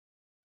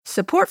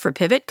Support for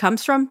Pivot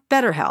comes from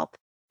BetterHelp.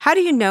 How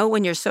do you know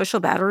when your social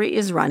battery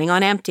is running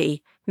on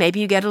empty? Maybe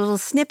you get a little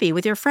snippy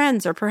with your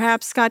friends or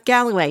perhaps Scott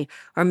Galloway,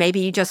 or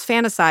maybe you just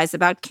fantasize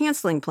about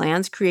canceling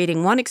plans,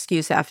 creating one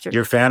excuse after.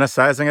 You're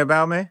fantasizing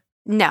about me?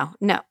 No,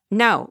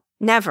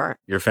 never.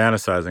 You're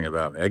fantasizing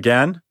about me.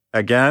 Again?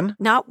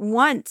 Not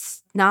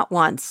once.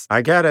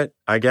 I get it.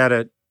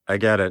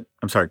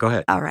 I'm sorry, go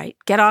ahead. All right,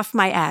 get off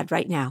my ad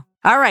right now.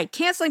 All right,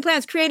 canceling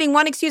plans, creating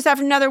one excuse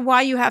after another,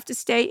 why you have to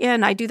stay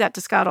in. I do that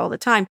to Scott all the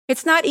time.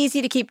 It's not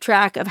easy to keep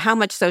track of how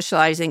much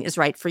socializing is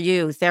right for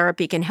you.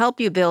 Therapy can help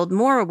you build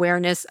more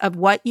awareness of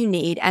what you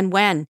need and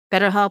when.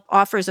 BetterHelp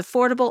offers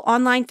affordable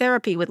online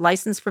therapy with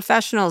licensed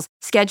professionals.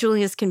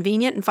 Scheduling is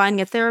convenient and finding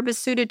a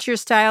therapist suited to your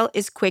style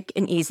is quick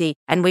and easy.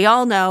 And we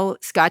all know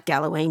Scott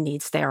Galloway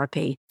needs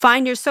therapy.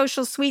 Find your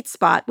social sweet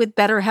spot with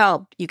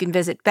BetterHelp. You can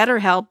visit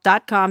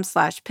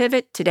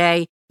betterhelp.com/pivot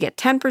today. Get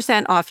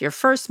 10% off your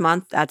first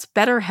month. That's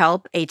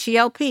BetterHelp,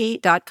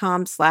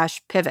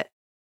 HELP.com/pivot.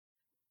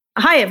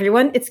 Hi,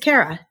 everyone. It's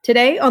Kara.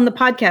 Today on the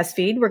podcast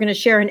feed, we're going to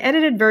share an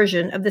edited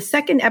version of the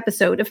second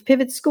episode of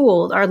Pivot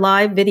Schooled, our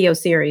live video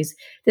series.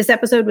 This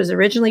episode was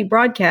originally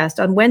broadcast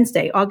on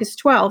Wednesday, August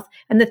 12th,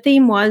 and the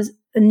theme was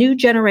A New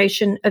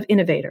Generation of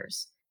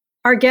Innovators.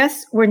 Our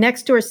guests were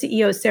Nextdoor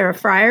CEO Sarah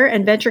Friar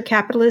and venture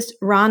capitalist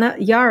Rana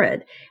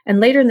Yared. And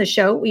later in the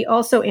show, we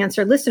also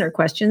answer listener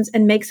questions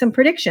and make some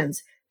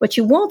predictions. What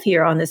you won't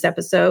hear on this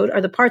episode are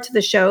the parts of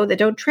the show that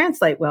don't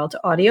translate well to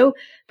audio,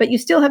 but you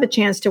still have a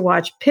chance to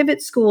watch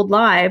Pivot Schooled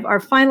live. Our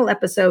final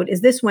episode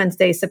is this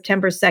Wednesday,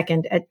 September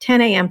 2nd at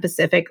 10 a.m.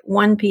 Pacific,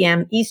 1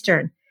 p.m.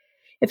 Eastern.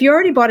 If you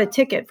already bought a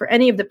ticket for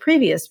any of the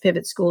previous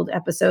Pivot Schooled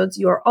episodes,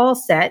 you are all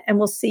set, and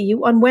we'll see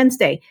you on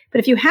Wednesday. But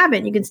if you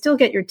haven't, you can still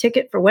get your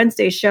ticket for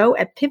Wednesday's show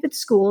at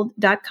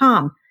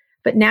pivotschooled.com.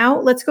 But now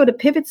let's go to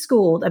Pivot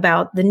Schooled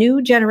about the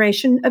new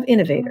generation of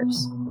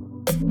innovators.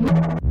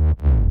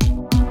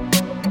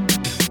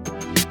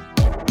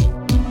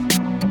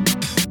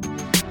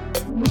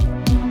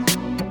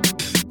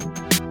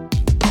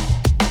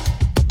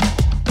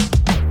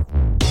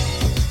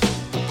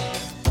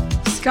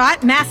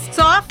 Scott, masks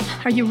off.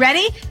 Are you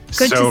ready?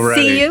 Good to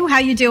see you. How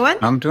you doing?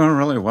 I'm doing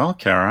really well,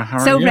 Kara. How are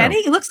you? So ready?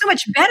 You look so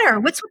much better.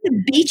 What's with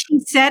the beachy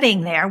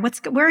setting there?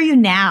 Where are you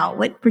now?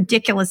 What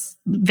ridiculous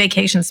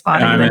vacation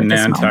spot are you in at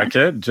this Nantucket,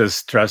 moment?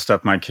 just dressed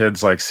up my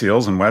kids like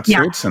seals in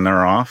wetsuits, and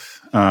they're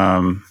off.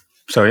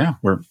 So yeah,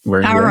 we're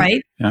all here.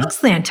 right. Yeah.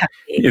 Looks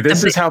Nantucket.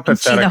 This is how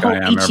pathetic I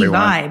am, everyone.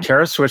 Vibe.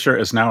 Kara Swisher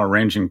is now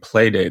arranging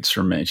play dates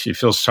for me. She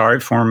feels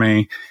sorry for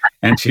me,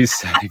 and she's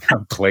setting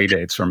up play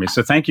dates for me.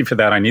 So thank you for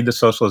that. I need the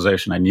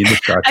socialization. I need the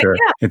structure.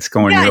 It's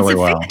going really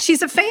well.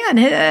 She's a fan.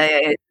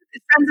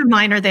 Friends of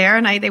mine are there,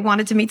 and they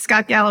wanted to meet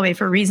Scott Galloway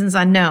for reasons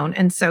unknown.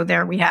 And so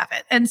there we have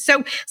it. And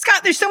so,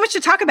 Scott, there's so much to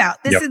talk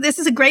about. This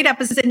is a great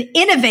episode. It's an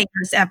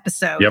Innovators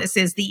episode. This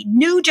is the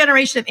new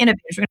generation of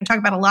innovators. We're going to talk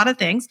about a lot of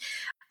things.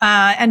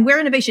 And where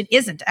innovation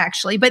isn't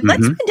actually, but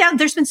let's spin down.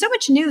 There's been so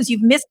much news.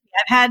 You've missed me.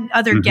 I've had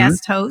other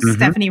guest hosts,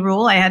 Stephanie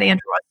Rule. I had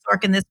Andrew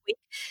Sorkin this week.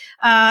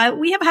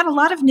 We have had a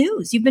lot of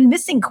news. You've been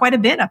missing quite a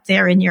bit up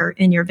there in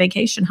your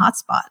vacation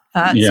hotspot.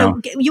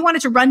 So you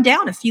wanted to run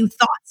down a few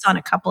thoughts on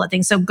a couple of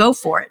things. So go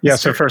for it. Yeah.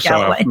 So first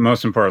off,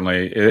 most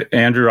importantly,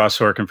 Andrew Ross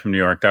Sorkin from New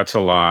York. That's a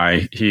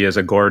lie. He is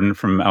a Gordon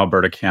from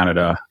Alberta,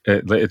 Canada.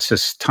 It's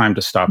just time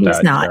to stop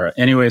that. Sarah.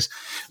 Anyways,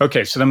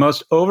 okay. So the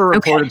most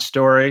overreported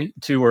story,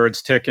 2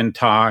 words, tick and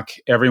talk.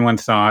 Everyone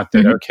thought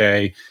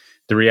that,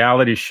 the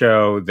reality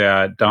show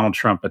that Donald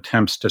Trump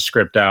attempts to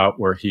script out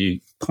where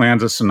he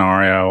plans a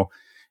scenario,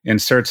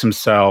 inserts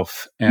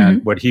himself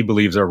and what he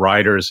believes are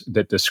writers,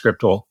 that the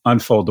script will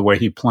unfold the way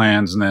he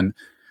plans. And then,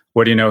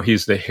 what do you know,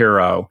 he's the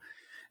hero.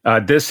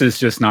 This is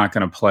just not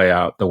going to play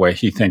out the way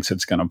he thinks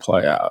it's going to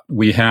play out.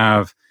 We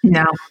have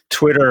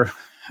Twitter.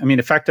 I mean,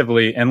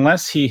 effectively,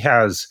 unless he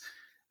has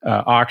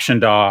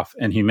auctioned off,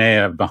 and he may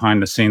have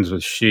behind the scenes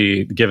with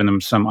Xi, given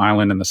them some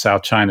island in the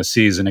South China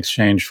Seas in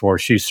exchange for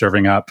Xi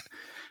serving up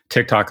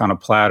TikTok on a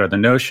platter. The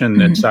notion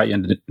that Satya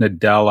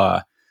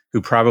Nadella,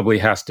 who probably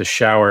has to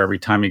shower every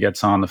time he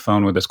gets on the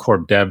phone with his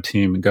corp dev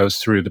team and goes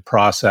through the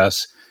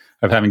process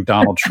of having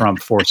Donald Trump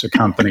force a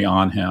company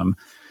on him.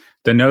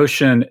 The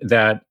notion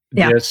that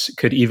this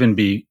could even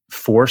be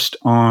forced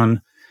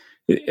on.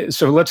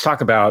 So let's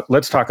talk about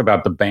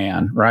the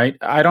ban, right?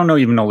 I don't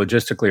even know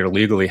logistically or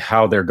legally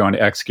how they're going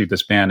to execute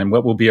this ban, and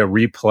what will be a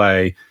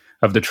replay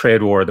of the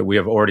trade war that we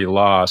have already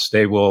lost.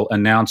 They will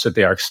announce that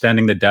they are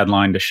extending the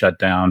deadline to shut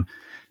down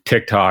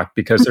TikTok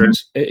because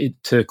there's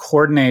to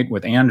coordinate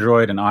with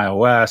Android and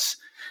iOS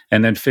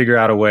and then figure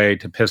out a way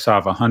to piss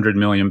off 100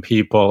 million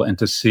people and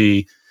to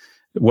see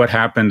what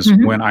happens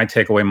when I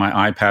take away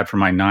my iPad from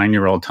my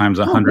 9-year-old times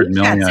 100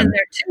 million. In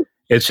there too.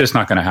 It's just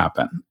not going to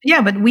happen.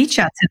 Yeah, but WeChat's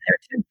in there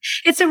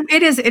too.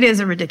 It is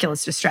a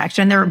ridiculous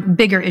distraction. There are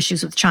bigger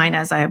issues with China,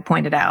 as I have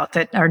pointed out,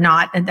 that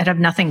have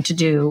nothing to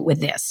do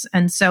with this.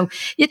 And so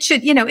it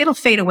should, it'll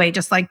fade away,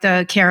 just like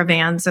the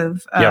caravans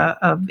of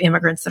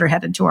immigrants that are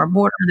headed to our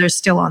border. They're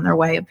still on their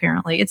way,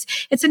 apparently.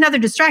 It's another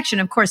distraction.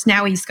 Of course,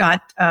 now he's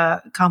got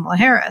Kamala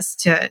Harris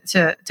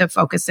to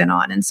focus in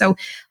on. And so,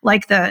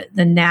 like the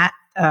gnat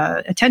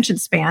attention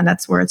span,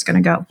 that's where it's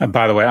going to go.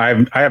 By the way,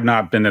 I have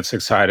not been this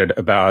excited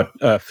about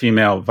a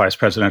female vice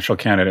presidential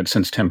candidate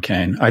since Tim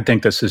Kaine. I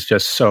think this is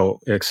just so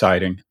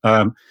exciting.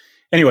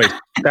 Anyway,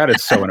 that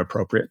is so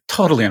inappropriate.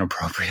 Totally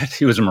inappropriate.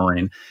 He was a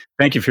Marine.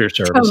 Thank you for your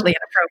service. Totally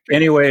inappropriate.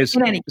 Anyways,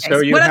 in any case,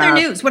 so what other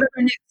news?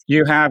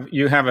 You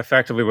have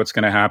effectively what's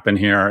going to happen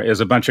here is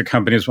a bunch of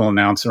companies will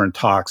announce they're in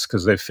talks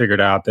because they've figured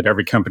out that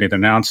every company that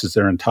announces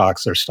they're in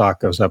talks, their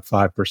stock goes up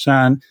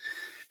 5%.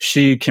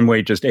 She can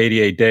wait just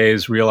 88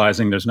 days,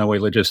 realizing there's no way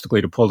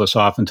logistically to pull this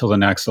off until the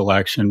next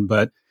election.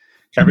 But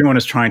everyone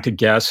is trying to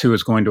guess who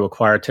is going to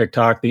acquire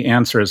TikTok. The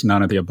answer is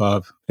none of the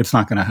above. It's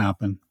not going to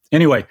happen.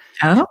 Anyway,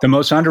 the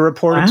most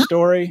underreported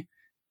story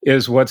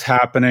is what's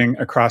happening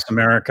across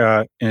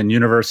America in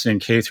university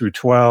and K through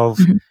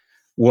 12.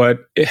 What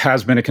it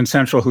has been a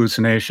consensual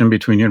hallucination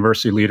between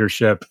university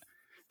leadership,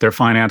 their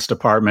finance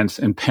departments,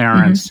 and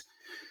parents.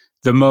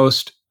 The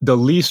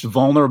least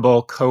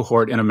vulnerable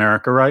cohort in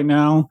America right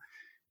now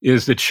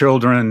is the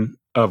children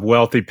of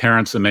wealthy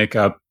parents that make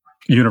up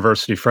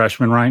university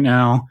freshmen right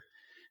now.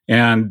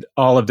 And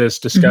all of this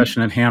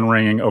discussion and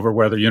hand-wringing over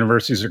whether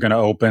universities are going to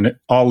open, it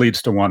all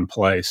leads to one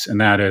place,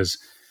 and that is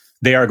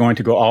they are going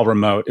to go all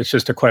remote. It's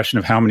just a question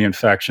of how many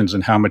infections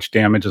and how much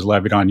damage is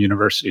levied on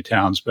university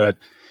towns. But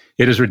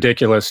it is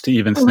ridiculous to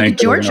even think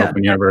that we're going to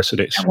open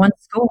universities. At one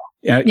school.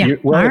 Yeah.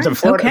 I'm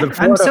so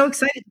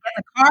excited to get in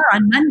the car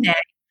on Monday.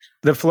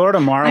 The Florida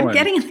Marlins. I'm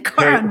getting in the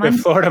car on Monday.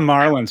 The Florida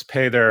Marlins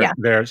pay their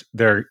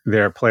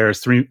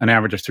players an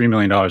average of $3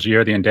 million a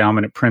year. The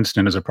endowment at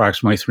Princeton is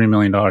approximately $3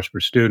 million per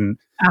student.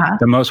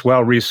 The most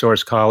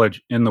well-resourced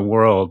college in the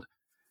world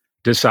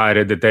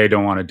decided that they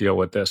don't want to deal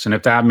with this. And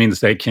if that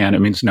means they can, it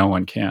means no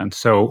one can.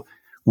 So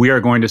we are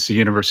going to see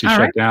universities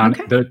shut down.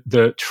 Okay.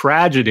 The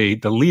tragedy,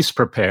 the least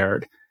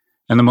prepared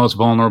and the most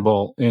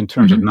vulnerable in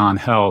terms of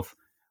non-health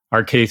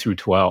are K through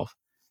 12.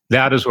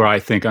 That is where I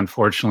think,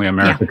 unfortunately,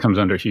 America comes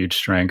under huge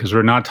strain, because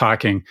we're not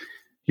talking,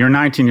 your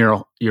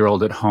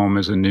 19-year-old at home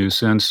is a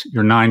nuisance.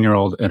 Your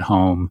 9-year-old at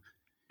home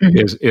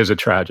is a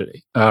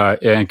tragedy,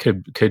 and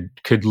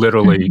could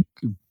literally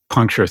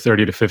puncture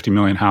 30 to 50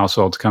 million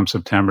households come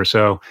September.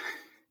 So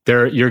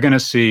you're going to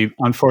see,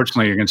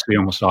 unfortunately, you're going to see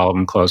almost all of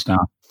them close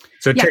down.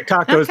 So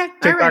TikTok goes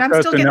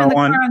to no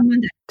one.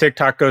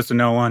 TikTok goes to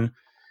no one.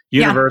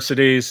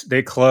 Universities,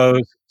 they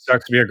close.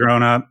 Sucks to be a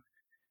grown-up.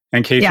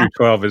 And K through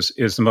 12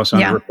 is the most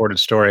underreported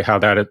story, how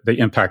the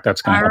impact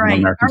that's going to have on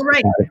Americans. All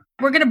right.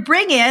 We're going to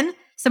bring in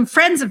some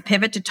friends of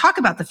Pivot to talk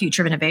about the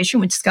future of innovation,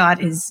 which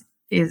Scott is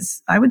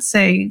I would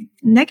say,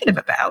 negative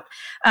about.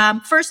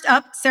 First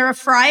up, Sarah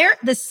Friar,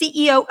 the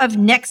CEO of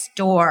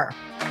Nextdoor.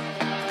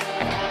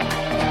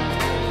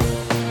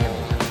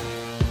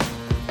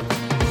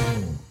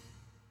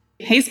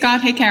 Hey,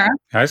 Scott. Hey, Kara.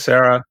 Hi,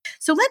 Sarah.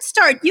 So let's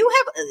start. You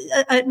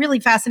have a really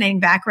fascinating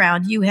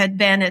background. You had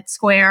been at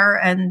Square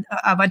and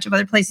a bunch of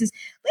other places.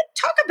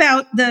 Let's talk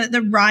about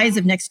the rise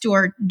of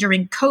Nextdoor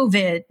during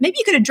COVID. Maybe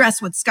you could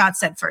address what Scott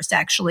said first,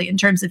 actually, in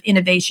terms of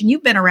innovation.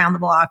 You've been around the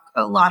block,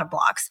 a lot of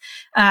blocks.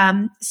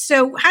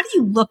 So how do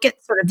you look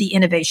at sort of the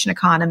innovation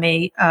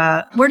economy?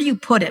 Where do you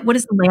put it? What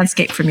is the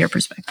landscape from your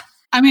perspective?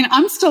 I mean,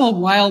 I'm still a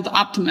wild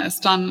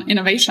optimist on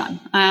innovation.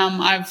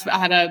 I've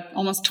had a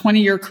almost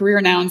 20-year career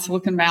now in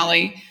Silicon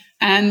Valley.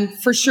 And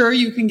for sure,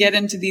 you can get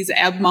into these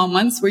ebb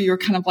moments where you're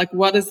kind of like,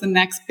 what is the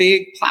next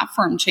big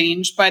platform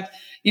change? But,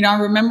 I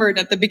remembered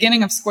at the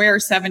beginning of Square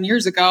 7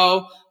 years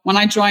ago, when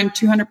I joined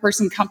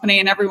 200-person company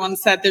and everyone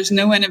said there's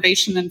no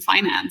innovation in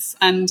finance.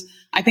 And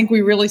I think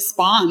we really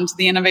spawned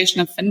the innovation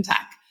of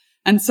fintech.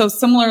 And so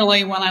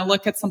similarly, when I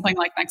look at something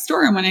like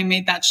Nextdoor and when I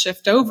made that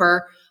shift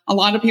over, a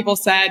lot of people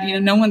said,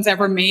 no one's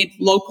ever made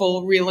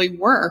local really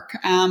work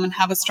and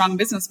have a strong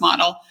business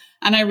model.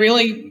 And I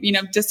really,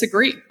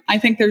 disagree. I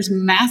think there's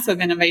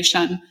massive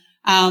innovation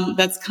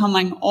that's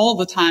coming all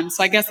the time.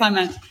 So I guess I'm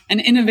an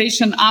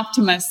innovation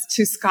optimist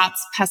to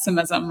Scott's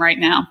pessimism right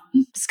now.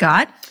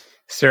 Scott?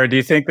 Sarah, do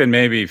you think that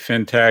maybe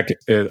fintech,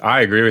 I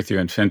agree with you,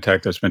 in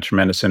fintech there's been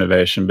tremendous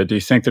innovation, but do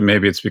you think that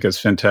maybe it's because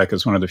fintech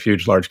is one of the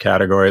huge, large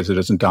categories that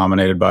isn't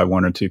dominated by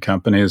one or two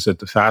companies, that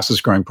the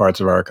fastest growing parts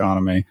of our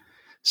economy,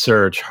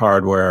 search,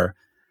 hardware,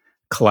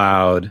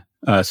 cloud,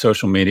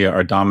 social media,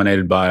 are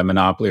dominated by a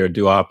monopoly or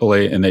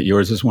duopoly, and that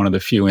yours is one of the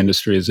few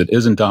industries that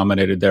isn't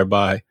dominated,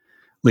 thereby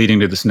leading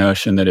to this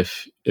notion that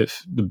if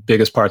the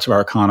biggest parts of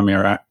our economy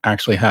are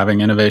actually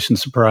having innovation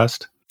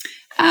suppressed?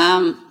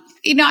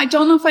 I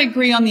don't know if I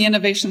agree on the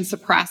innovation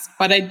suppressed,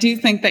 but I do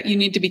think that you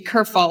need to be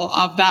careful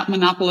of that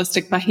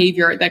monopolistic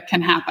behavior that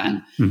can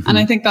happen. And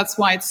I think that's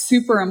why it's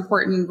super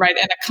important, right,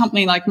 in a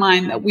company like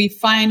mine, that we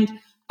find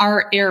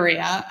our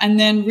area and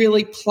then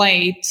really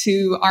play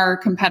to our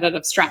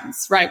competitive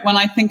strengths, right? When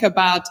I think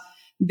about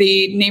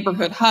the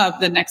neighborhood hub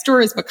that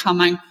Nextdoor is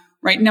becoming,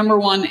 right? Number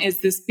one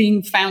is this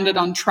being founded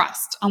on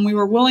trust. And we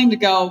were willing to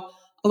go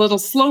a little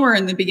slower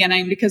in the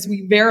beginning because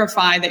we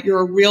verify that you're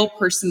a real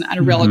person at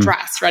a real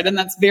address, right? And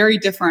that's very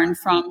different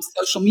from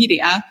social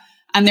media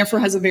and therefore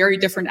has a very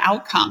different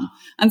outcome.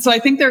 And so I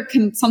think there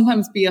can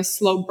sometimes be a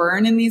slow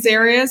burn in these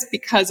areas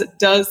because it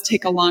does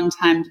take a long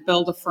time to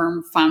build a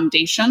firm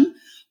foundation.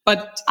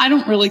 But I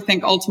don't really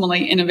think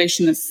ultimately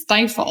innovation is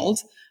stifled.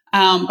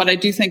 But I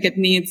do think it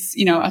needs,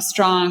 a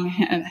strong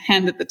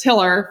hand at the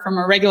tiller from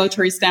a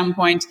regulatory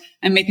standpoint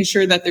and making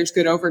sure that there's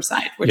good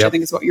oversight, which I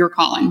think is what you're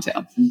calling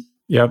to.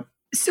 Yep.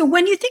 So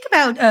when you think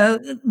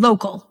about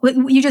local,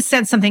 you just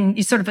said something,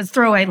 you sort of a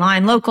throwaway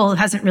line, local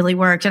hasn't really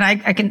worked. And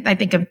I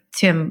think of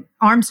Tim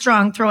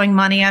Armstrong throwing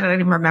money at it. I don't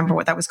even remember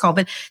what that was called.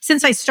 But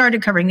since I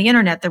started covering the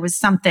internet, there was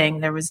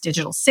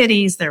digital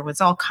cities, there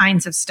was all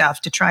kinds of stuff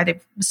to try to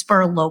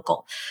spur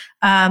local.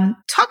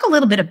 Talk a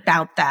little bit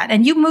about that.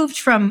 And you moved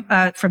from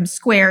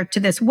Square to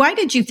this. Why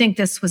did you think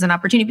this was an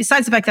opportunity?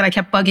 Besides the fact that I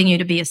kept bugging you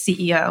to be a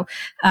CEO,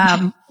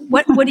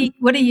 what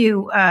do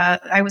you,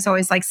 I was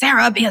always like,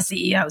 Sarah, be a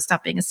CEO,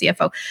 stop being a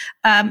CFO.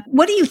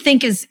 What do you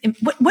think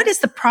what is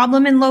the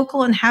problem in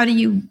local and how do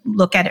you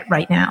look at it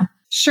right now?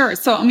 Sure.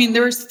 So,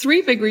 there was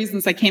 3 big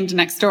reasons I came to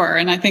Nextdoor,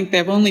 and I think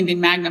they've only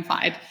been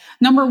magnified.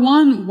 Number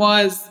one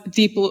was a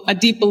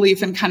deep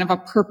belief in kind of a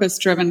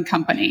purpose-driven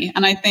company.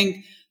 And I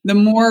think the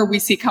more we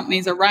see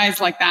companies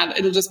arise like that,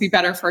 it'll just be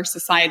better for our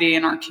society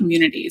and our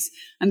communities.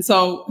 And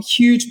so,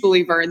 huge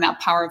believer in that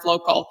power of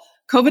local.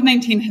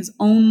 COVID-19 has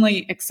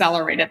only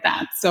accelerated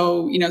that.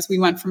 So, as we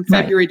went from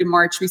February to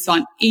March, we saw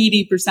an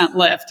 80%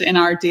 lift in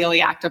our daily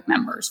active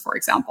members, for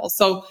example.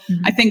 So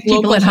I think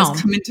local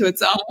has come into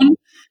its own.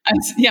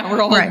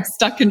 We're all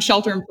stuck in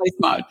shelter-in-place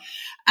mode.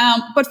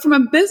 But from a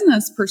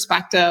business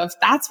perspective,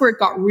 that's where it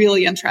got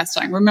really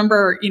interesting.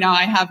 Remember,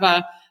 I have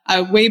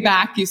a way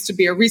back used to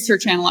be a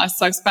research analyst.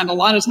 So I've spent a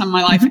lot of time in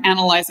my life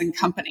analyzing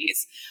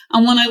companies.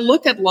 And when I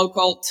look at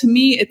local, to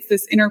me, it's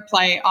this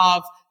interplay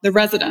of the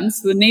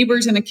residents, the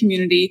neighbors in a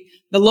community,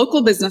 the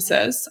local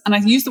businesses. And I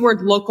use the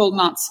word local,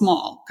 not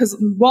small, because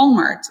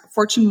Walmart,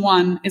 Fortune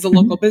 1, is a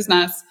local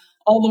business,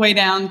 all the way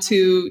down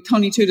to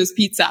Tony Tuta's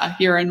Pizza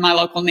here in my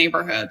local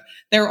neighborhood.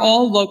 They're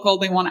all local.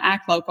 They want to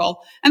act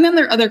local. And then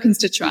there are other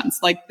constituents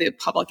like the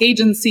public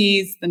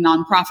agencies, the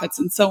nonprofits,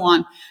 and so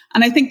on.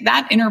 And I think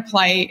that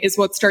interplay is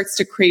what starts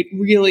to create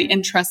really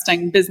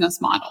interesting business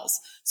models.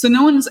 So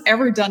no one's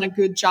ever done a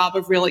good job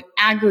of really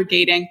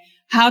aggregating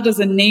how does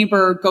a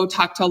neighbor go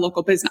talk to a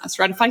local business,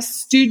 right? If I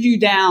stood you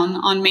down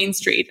on Main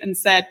Street and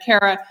said,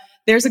 Kara,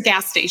 there's a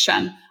gas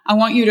station. I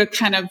want you to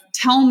kind of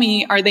tell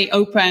me, are they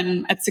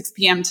open at 6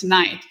 p.m.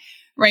 tonight,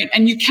 right?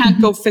 And you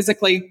can't go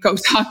physically go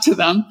talk to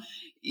them.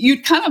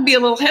 You'd kind of be a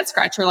little head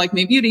scratcher, like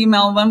maybe you'd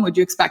email them. Would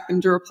you expect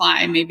them to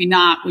reply? Maybe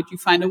not. Would you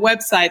find a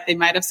website? They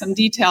might have some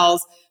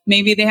details.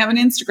 Maybe they have an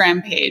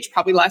Instagram page,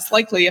 probably less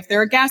likely if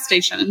they're a gas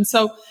station. And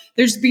so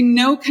there's been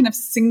no kind of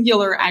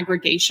singular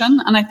aggregation.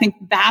 And I think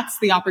that's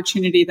the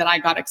opportunity that I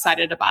got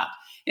excited about,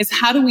 is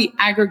how do we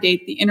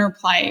aggregate the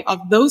interplay of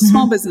those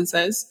small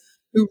businesses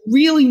who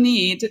really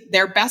need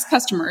their best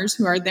customers,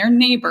 who are their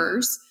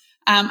neighbors,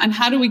 and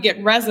how do we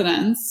get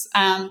residents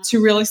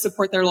to really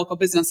support their local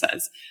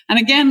businesses? And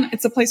again,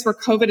 it's a place where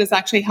COVID is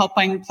actually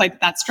helping play to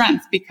that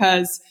strength,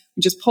 because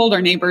we just polled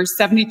our neighbors.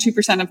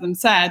 72% of them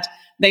said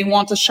they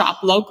want to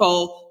shop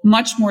local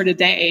much more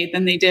today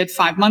than they did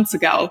 5 months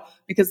ago,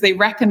 because they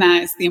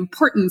recognize the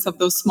importance of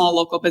those small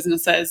local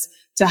businesses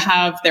to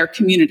have their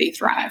community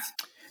thrive.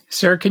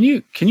 Sarah, can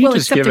you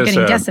just give us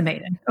getting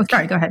decimated? Oh,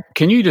 sorry, go ahead.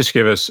 Can you just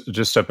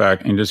step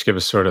back and just give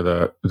us sort of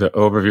the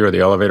overview or the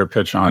elevator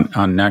pitch on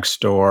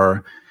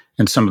Nextdoor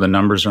and some of the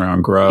numbers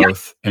around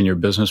growth and your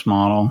business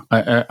model?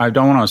 I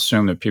don't want to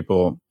assume that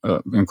people,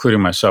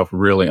 including myself,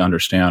 really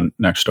understand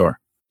Nextdoor.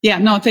 Yeah,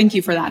 no, thank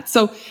you for that.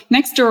 So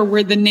Nextdoor,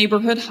 we're the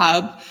neighborhood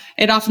hub.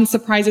 It often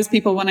surprises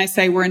people when I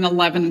say we're in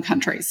 11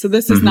 countries. So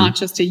this is not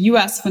just a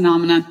US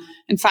phenomenon.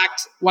 In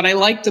fact, what I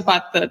liked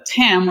about the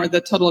TAM, or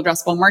the total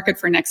addressable market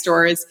for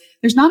Nextdoor, is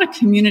there's not a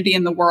community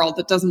in the world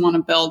that doesn't want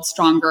to build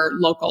stronger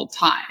local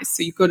ties.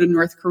 So you go to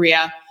North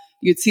Korea,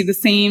 you'd see the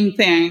same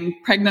thing,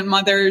 pregnant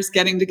mothers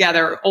getting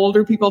together,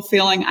 older people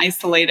feeling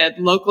isolated,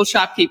 local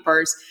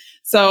shopkeepers.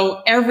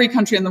 So every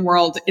country in the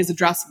world is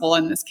addressable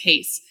in this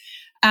case.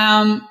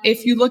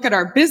 If you look at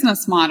our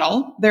business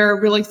model, there are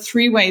really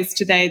 3 ways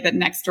today that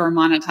Nextdoor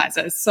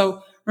monetizes.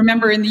 So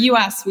remember, in the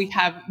US, we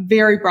have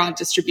very broad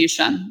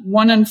distribution.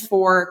 1 in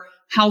 4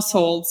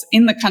 households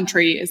in the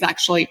country is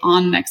actually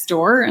on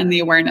Nextdoor, and the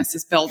awareness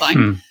is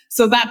building.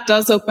 So that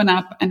does open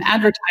up an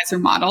advertiser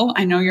model.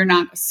 I know you're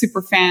not a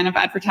super fan of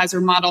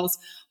advertiser models,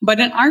 but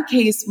in our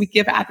case, we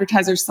give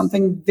advertisers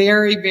something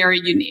very, very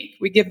unique.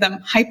 We give them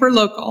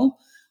hyper-local.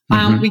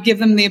 We give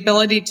them the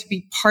ability to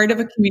be part of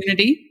a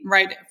community,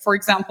 right? For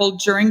example,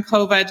 during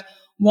COVID,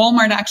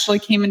 Walmart actually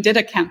came and did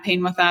a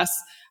campaign with us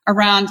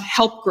around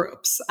help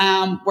groups,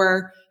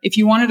 where if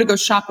you wanted to go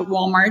shop at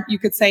Walmart, you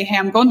could say, hey,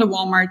 I'm going to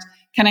Walmart.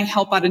 can I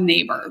help out a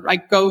neighbor?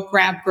 Like go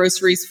grab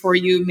groceries for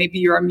you. Maybe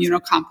you're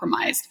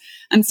immunocompromised.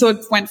 And so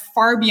it went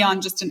far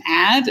beyond just an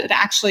ad. It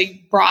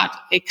actually brought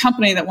a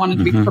company that wanted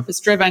to be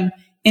purpose-driven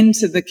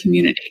into the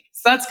community.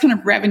 So that's kind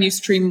of revenue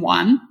stream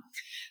one.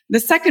 The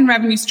second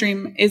revenue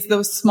stream is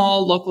those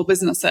small local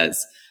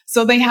businesses.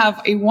 So they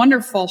have a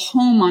wonderful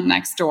home on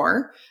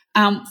Nextdoor.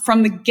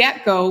 From the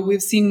get-go,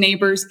 we've seen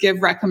neighbors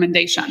give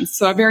recommendations.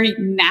 So a very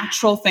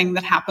natural thing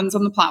that happens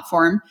on the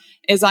platform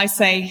is I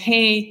say,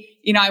 hey,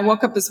 I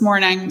woke up this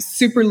morning,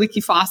 super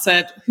leaky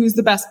faucet. Who's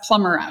the best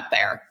plumber out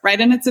there?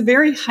 Right. And it's a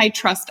very high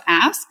trust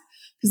ask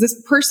because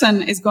this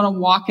person is going to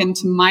walk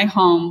into my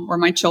home where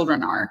my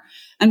children are.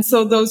 And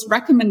so those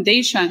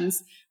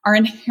recommendations are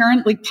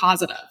inherently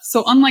positive.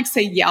 So unlike,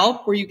 say,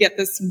 Yelp, where you get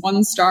this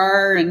 1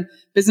 star and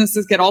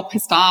businesses get all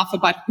pissed off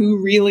about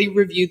who really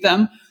reviewed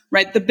them,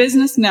 right? The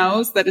business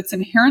knows that it's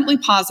inherently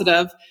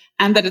positive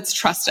and that it's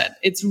trusted.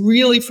 It's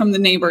really from the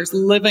neighbors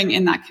living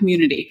in that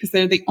community because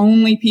they're the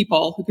only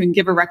people who can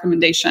give a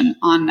recommendation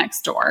on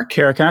Nextdoor.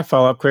 Kara, can I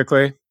follow up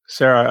quickly?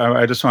 Sarah,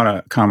 I just want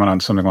to comment on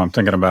something while I'm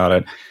thinking about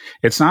it.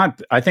 It's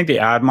not, I think the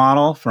ad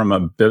model from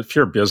a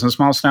pure business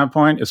model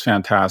standpoint is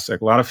fantastic.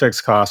 A lot of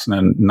fixed costs and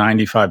then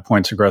 95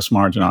 points of gross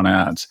margin on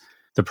ads.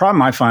 The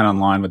problem I find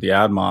online with the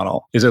ad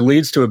model is it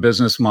leads to a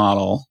business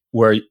model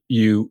where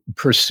you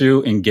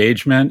pursue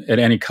engagement at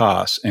any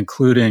cost,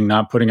 including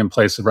not putting in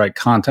place the right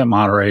content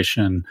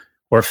moderation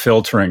or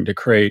filtering to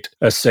create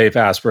a safe,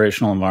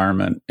 aspirational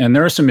environment. And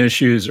there are some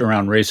issues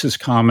around racist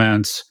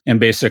comments and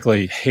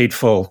basically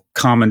hateful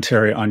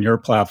commentary on your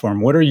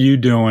platform. What are you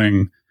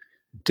doing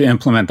to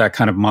implement that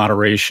kind of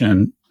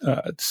moderation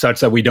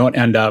such that we don't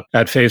end up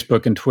at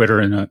Facebook and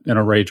Twitter in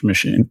a rage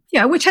machine?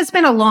 Yeah, which has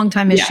been a long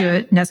time issue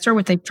at Nextdoor,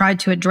 what they've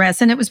tried to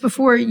address. And it was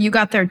before you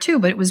got there too,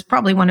 but it was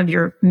probably one of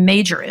your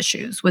major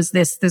issues was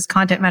this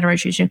content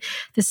moderation issue.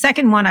 The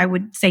second one I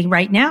would say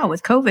right now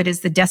with COVID is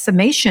the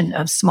decimation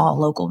of small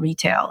local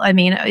retail. I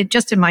mean,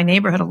 just in my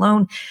neighborhood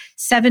alone,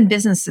 7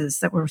 businesses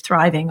that were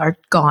thriving are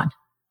gone.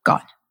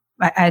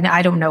 And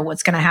I don't know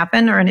what's going to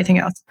happen or anything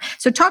else.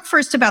 So talk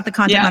first about the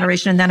content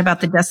moderation and then about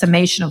the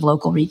decimation of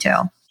local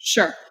retail.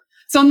 Sure.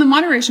 So on the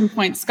moderation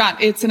point, Scott,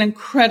 it's an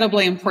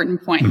incredibly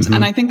important point.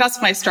 And I think that's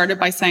why I started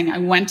by saying I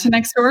went to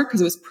Nextdoor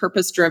because it was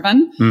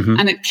purpose-driven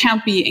and it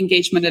can't be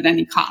engagement at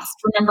any cost.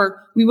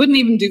 Remember, we wouldn't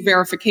even do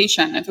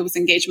verification if it was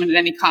engagement at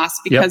any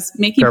cost because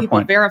making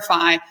people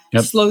verify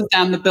slows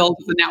down the build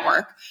of the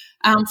network.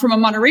 From a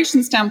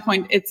moderation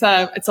standpoint, it's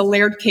a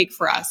layered cake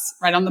for us,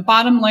 right? On the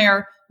bottom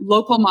layer,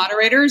 local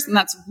moderators. And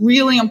that's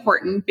really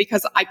important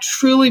because I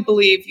truly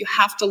believe you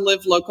have to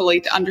live locally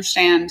to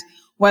understand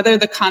whether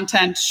the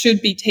content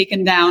should be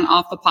taken down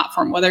off the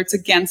platform, whether it's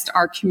against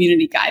our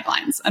community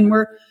guidelines. And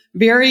we're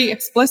very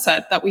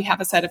explicit that we have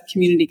a set of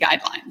community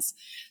guidelines.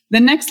 The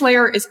next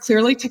layer is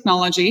clearly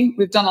technology.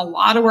 We've done a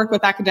lot of work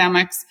with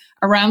academics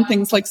around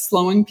things like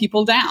slowing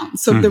people down.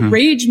 So the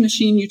rage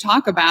machine you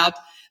talk about,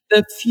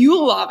 the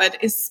fuel of it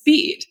is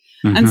speed.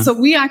 And so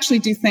we actually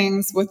do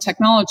things with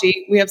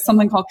technology. We have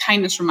something called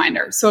kindness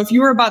reminders. So if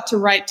you were about to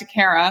write to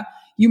Kara,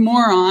 you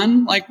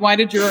moron, like, why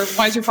is your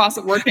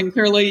faucet working?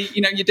 Clearly,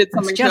 you did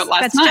something to it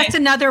last night. That's just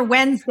another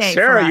Wednesday.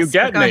 Sarah, you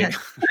get me.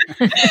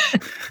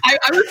 I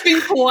was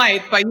being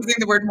polite by using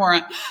the word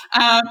moron.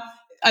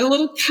 A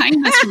little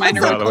kindness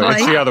reminder.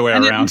 It's the other way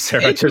around,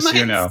 Sarah, just so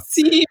you know.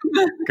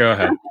 Go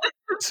ahead.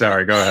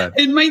 Sorry, go ahead.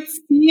 It might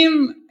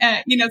seem,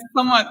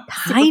 somewhat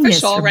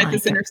superficial, right?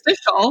 This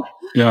interstitial.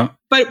 Yeah.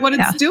 But what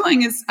it's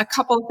doing is a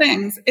couple of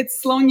things.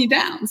 It's slowing you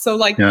down.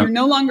 So, you're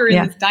no longer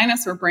in this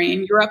dinosaur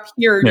brain. You're up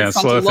here in the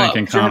frontal lobe.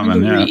 You're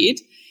having to read.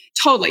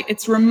 Totally.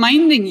 It's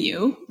reminding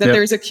you that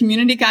there's a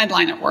community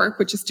guideline at work,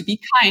 which is to be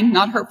kind,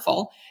 not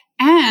hurtful.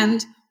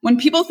 And when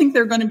people think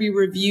they're going to be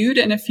reviewed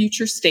in a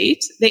future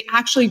state, they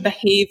actually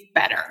behave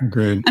better.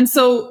 Agreed. And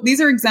so these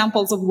are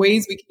examples of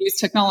ways we can use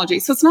technology.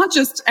 So it's not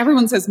just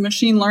everyone says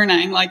machine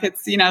learning, like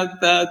it's,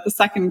 the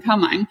second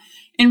coming.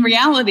 In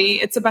reality,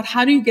 it's about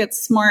how do you get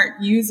smart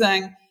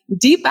using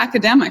deep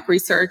academic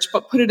research,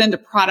 but put it into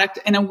product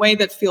in a way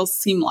that feels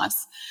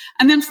seamless.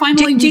 And then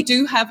finally, we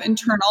do have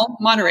internal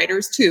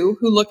moderators too,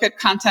 who look at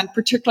content,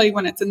 particularly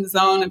when it's in the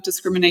zone of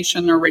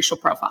discrimination or racial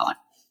profiling.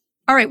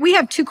 All right. We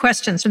have 2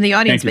 questions from the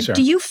audience, but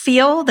do you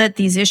feel that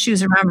these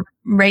issues around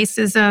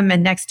racism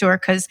and Nextdoor,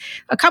 because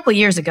a couple of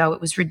years ago, it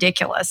was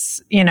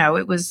ridiculous.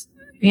 It was,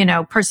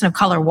 person of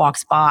color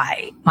walks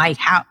by my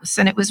house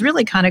and it was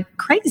really kind of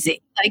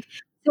crazy.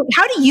 So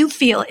how do you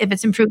feel if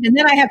it's improved? And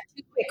then I have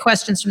 2 quick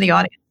questions from the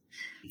audience.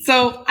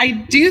 So I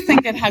do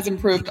think it has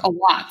improved a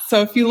lot.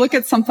 So if you look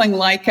at something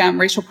like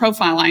racial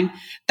profiling,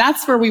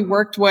 that's where we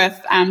worked with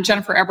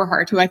Jennifer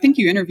Eberhardt, who I think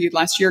you interviewed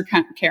last year,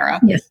 Kara,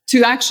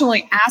 to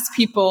actually ask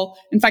people.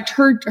 In fact,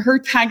 her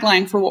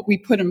tagline for what we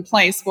put in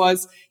place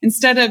was,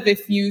 instead of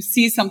if you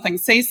see something,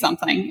 say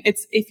something,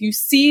 it's if you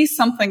see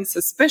something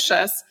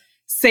suspicious,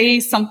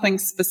 say something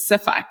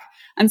specific.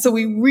 And so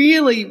we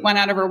really went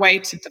out of our way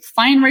to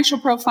define racial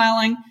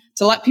profiling,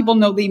 to let people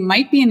know they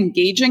might be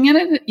engaging in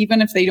it,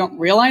 even if they don't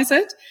realize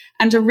it.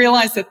 and to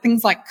realize that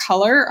things like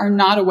color are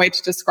not a way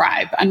to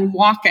describe, and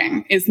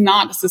walking is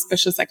not a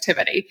suspicious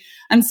activity.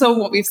 And so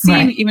what we've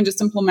seen, even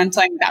just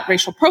implementing that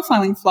racial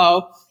profiling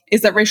flow,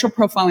 is that racial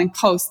profiling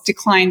posts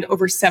declined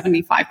over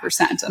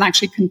 75% and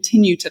actually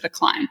continue to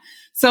decline.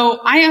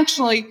 So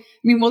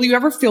will you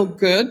ever feel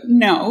good?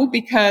 No,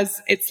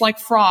 because it's like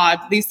fraud.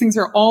 These things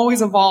are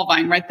always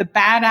evolving, right? The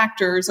bad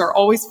actors are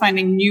always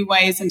finding new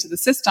ways into the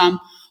system.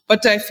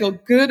 But do I feel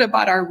good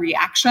about our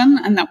reaction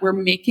and that we're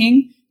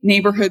making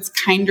neighborhoods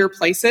kinder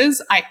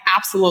places? I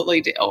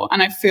absolutely do.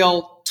 And I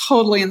feel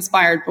totally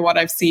inspired by what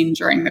I've seen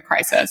during the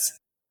crisis.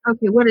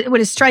 Okay,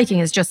 what is striking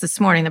is just this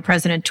morning, the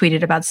president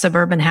tweeted about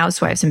suburban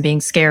housewives and being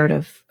scared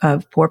of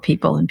poor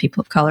people and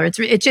people of color. It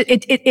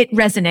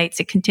resonates.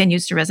 It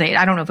continues to resonate.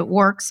 I don't know if it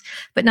works,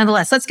 but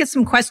nonetheless, let's get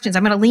some questions.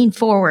 I'm going to lean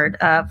forward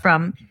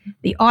from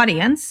the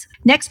audience.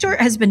 Nextdoor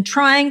has been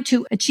trying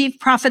to achieve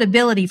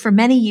profitability for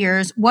many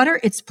years. What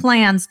are its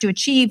plans to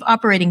achieve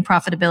operating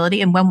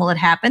profitability, and when will it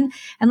happen?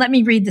 And let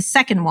me read the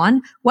second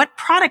one. What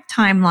product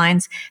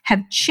timelines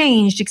have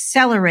changed,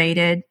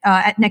 accelerated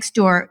at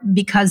Nextdoor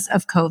because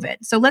of COVID?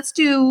 So let's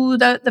do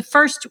the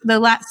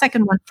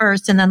second one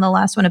first, and then the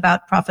last one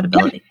about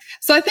profitability. Yeah.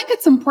 So I think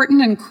it's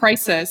important in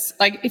crisis.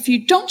 Like, if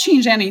you don't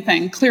change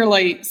anything,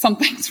 clearly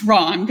something's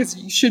wrong because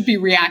you should be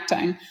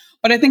reacting.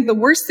 But I think the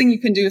worst thing you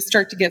can do is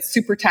start to get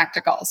super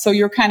tactical. So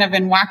you're kind of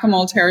in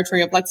whack-a-mole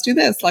territory of let's do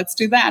this, let's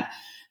do that.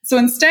 So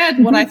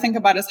instead, what I think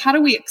about is how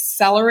do we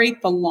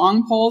accelerate the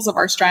long poles of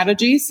our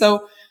strategy?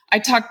 So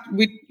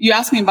you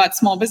asked me about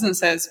small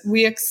businesses.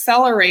 We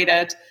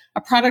accelerated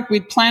a product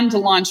we'd planned to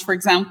launch, for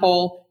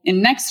example,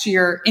 in next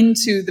year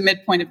into the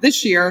midpoint of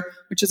this year,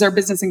 which is our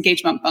business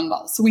engagement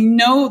bundle. So we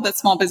know that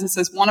small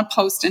businesses want to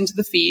post into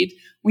the feed.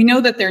 We know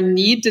that their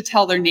need to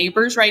tell their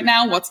neighbors right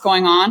now what's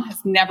going on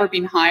has never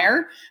been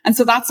higher. And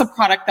so that's a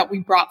product that we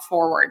brought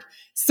forward.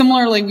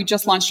 Similarly, we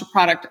just launched a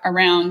product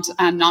around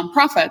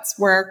nonprofits,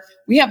 where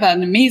we have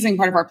an amazing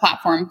part of our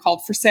platform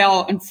called For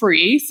Sale and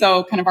Free.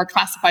 So kind of our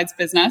classifieds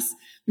business.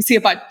 We see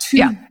about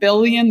 $2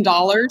 billion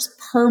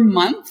per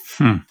month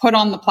put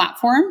on the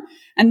platform.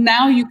 And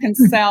now you can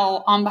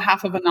sell on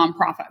behalf of a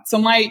nonprofit. So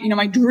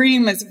my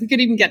dream is if we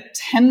could even get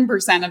 10%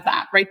 of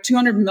that, right?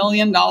 $200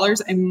 million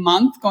a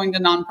month going to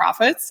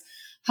nonprofits.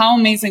 How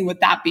amazing would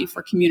that be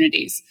for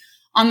communities?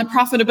 On the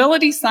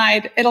profitability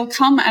side, it'll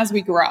come as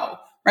we grow,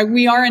 right?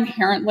 We are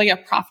inherently a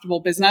profitable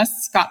business.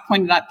 Scott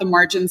pointed out the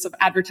margins of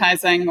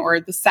advertising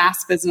or the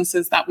SaaS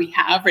businesses that we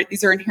have, right?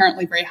 These are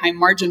inherently very high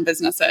margin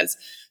businesses.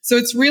 So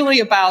it's really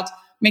about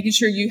making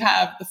sure you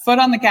have the foot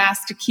on the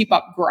gas to keep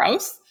up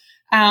growth.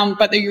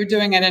 But that you're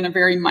doing it in a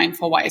very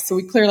mindful way. So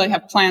we clearly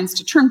have plans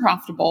to turn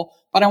profitable,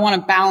 but I want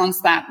to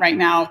balance that right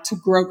now to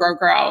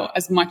grow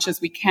as much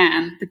as we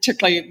can,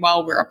 particularly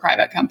while we're a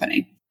private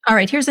company. All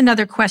right, here's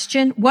another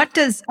question. What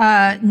does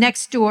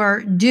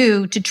Nextdoor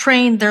do to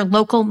train their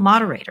local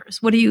moderators?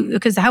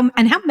 How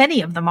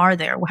many of them are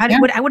there?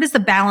 What is the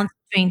balance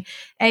between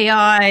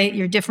AI,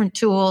 your different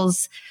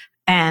tools,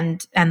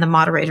 and the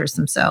moderators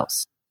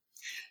themselves?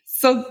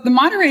 So the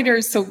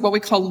moderators, so what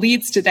we call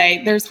leads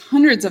today, there's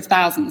hundreds of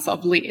thousands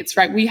of leads,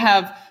 right? We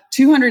have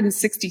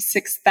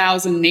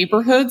 266,000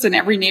 neighborhoods, and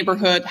every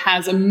neighborhood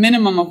has a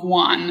minimum of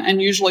one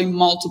and usually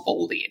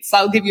multiple leads. So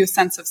I'll give you a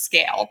sense of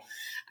scale.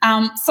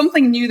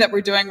 Something new that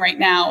we're doing right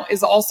now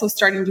is also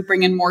starting to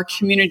bring in more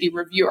community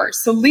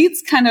reviewers. So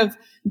leads kind of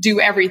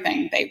do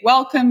everything. They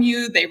welcome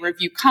you, they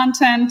review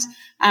content,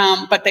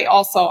 but they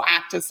also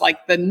act as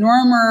like the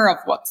normer of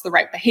what's the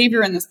right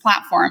behavior in this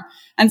platform.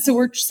 And so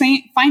we're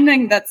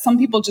finding that some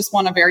people just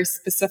want a very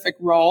specific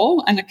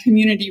role, and a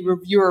community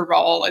reviewer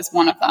role is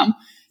one of them.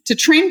 To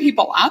train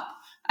people up,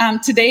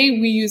 today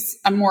we use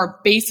a more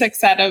basic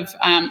set of,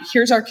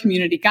 here's our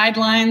community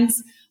guidelines.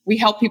 We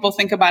help people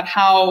think about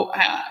how,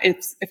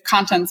 if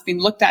content's being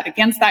looked at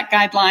against that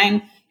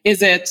guideline.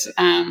 Is it,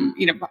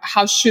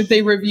 how should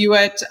they review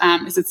it?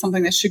 Is it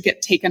something that should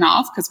get taken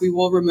off? Because we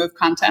will remove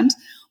content.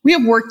 We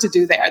have work to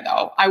do there,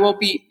 though. I will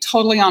be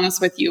totally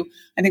honest with you.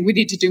 I think we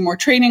need to do more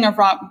training of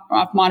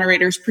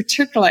moderators,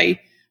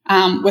 particularly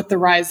with the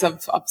rise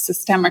of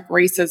systemic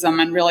racism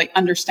and really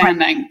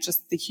understanding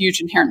just the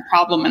huge inherent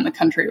problem in the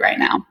country right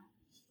now.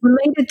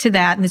 Related to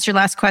that, and it's your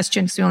last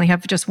question because we only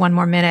have just one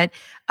more minute.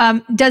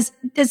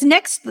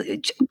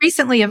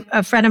 Recently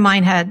a friend of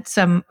mine had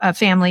some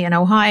family in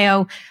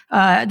Ohio.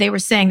 They were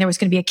saying there was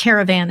going to be a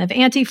caravan of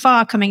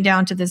Antifa coming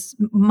down to this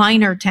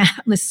minor town,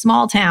 this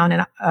small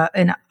town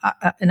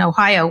in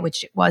Ohio,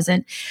 which it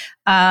wasn't.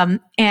 And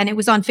it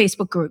was on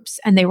Facebook groups,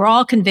 and they were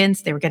all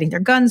convinced they were getting their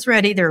guns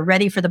ready. They were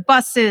ready for the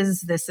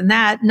buses, this and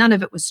that. None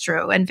of it was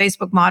true. And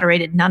Facebook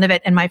moderated none of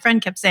it. And my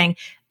friend kept saying,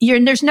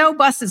 there's no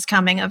buses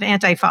coming of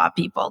Antifa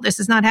people.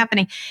 This is not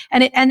happening.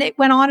 And it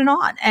went on.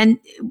 And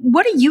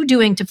what are you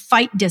doing to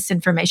fight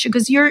disinformation?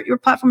 Because your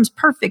platform is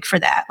perfect for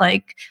that.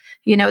 Like,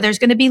 there's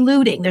going to be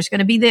looting. There's going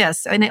to be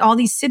this. And all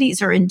these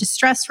cities are in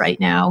distress right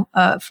now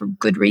for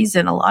good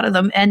reason, a lot of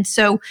them. And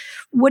so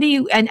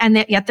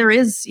yet there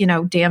is,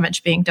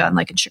 damage being done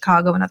like in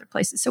Chicago and other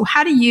places. So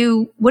what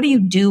do you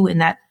do in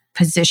that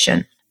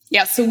position?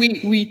 Yeah, so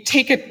we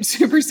take it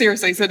super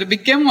seriously. So to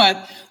begin with,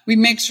 we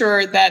make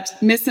sure that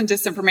mis and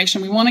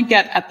disinformation, we want to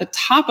get at the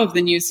top of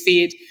the news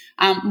feed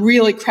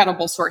really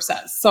credible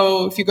sources.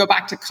 So if you go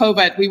back to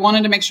COVID, we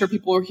wanted to make sure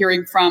people were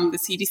hearing from the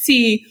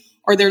CDC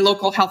or their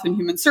local health and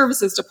human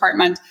services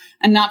department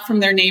and not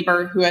from their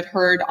neighbor who had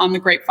heard on the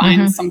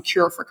grapevine some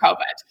cure for COVID.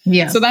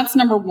 Yeah. So that's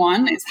number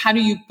one, is how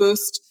do you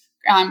boost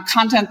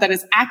content that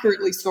is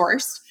accurately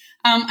sourced?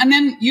 And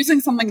then using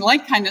something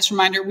like Kindness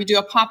Reminder, we do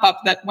a pop-up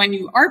that when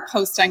you are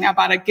posting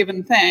about a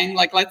given thing,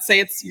 like let's say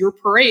it's your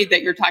parade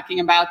that you're talking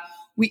about,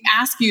 we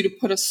ask you to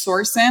put a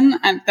source in,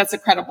 and that's a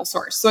credible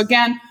source. So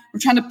again, we're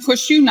trying to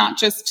push you not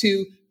just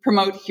to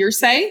promote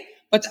hearsay,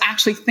 but to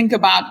actually think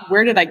about,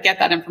 where did I get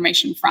that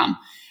information from?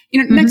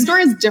 Nextdoor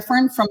is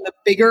different from the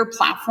bigger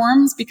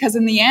platforms because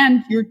in the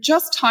end, you're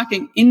just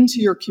talking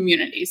into your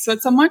community. So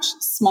it's a much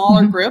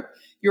smaller group.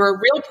 You're a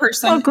real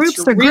person. Groups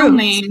it's your are real groups.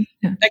 Name.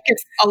 Yeah. That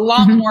gets a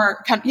lot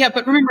more.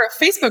 But remember,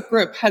 a Facebook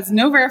group has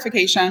no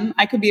verification.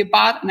 I could be a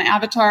bot, an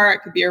avatar. I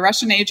could be a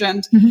Russian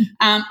agent,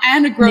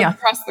 and a group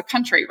across the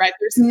country, right?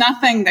 There's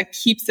nothing that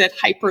keeps it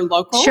hyper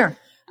local. Sure.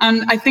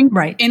 And I think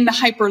in the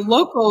hyper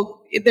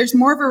local, there's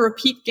more of a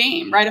repeat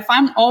game, right? If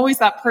I'm always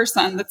that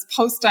person that's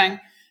posting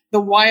the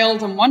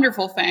wild and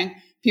wonderful thing,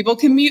 people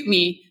can mute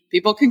me.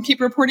 People can keep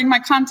reporting my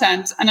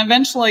content. And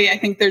eventually, I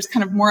think there's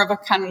kind of more of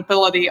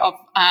accountability of,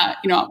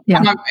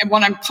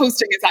 what I'm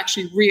posting is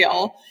actually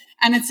real.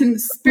 And it's in the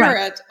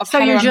spirit of so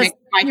how you're do I make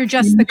my you're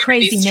just the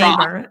crazy strong.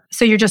 neighbor.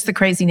 So you're just the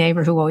crazy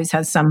neighbor who always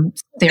has some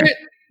theory.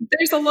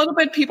 There's a little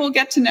bit people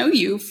get to know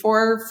you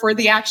for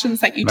the actions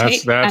that you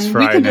take. That's and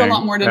frightening. We can do a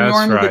lot more to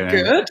norm the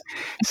good.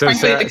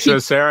 So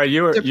Sarah,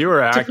 you were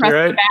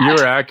accurate. You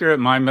were accurate.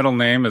 My middle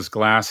name is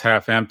Glass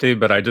Half Empty,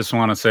 but I just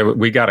want to say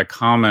we got a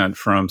comment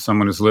from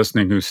someone who's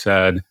listening who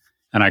said,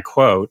 and I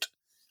quote,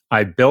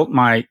 "I built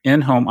my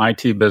in-home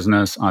IT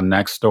business on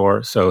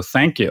Nextdoor, so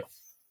thank you."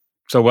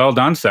 So well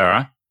done,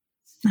 Sarah.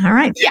 All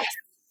right. Yes.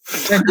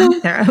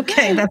 Sarah.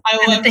 Okay.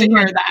 I love to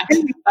hear that.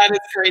 That is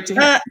great to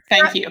hear.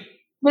 Thank you.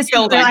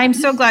 I'm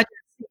so glad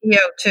you're CEO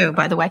too,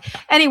 by the way.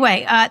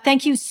 Anyway,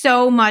 thank you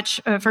so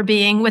much for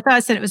being with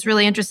us. And it was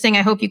really interesting.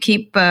 I hope you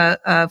keep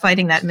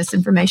fighting that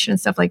misinformation and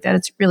stuff like that.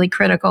 It's really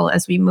critical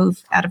as we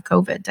move out of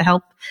COVID to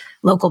help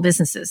local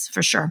businesses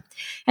for sure.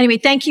 Anyway,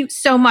 thank you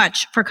so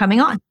much for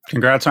coming on.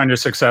 Congrats on your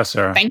success,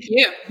 Sarah. Thank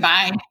you.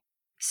 Bye.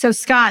 So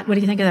Scott, what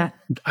do you think of that?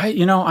 I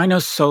know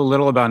so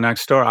little about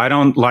Nextdoor. I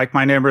don't like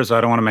my neighbors.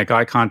 I don't want to make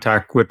eye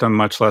contact with them,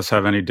 much less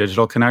have any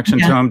digital connection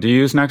to them. Do you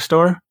use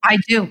Nextdoor? I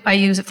do. I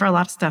use it for a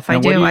lot of stuff. I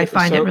do. I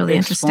find it really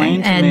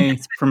interesting. Explain to me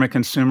from a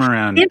consumer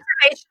end.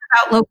 Information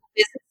about local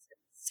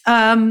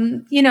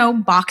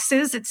businesses.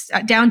 Boxes. It's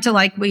down to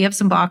like, we have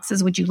some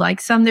boxes. Would you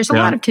like some? There's a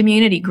lot of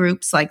community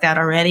groups like that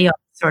already on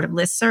sort of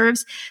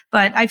listservs.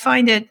 But I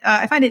find it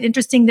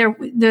interesting.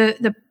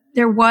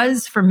 There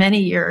was for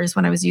many years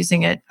when I was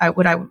using it,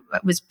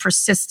 was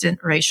persistent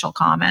racial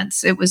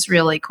comments. It was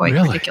really quite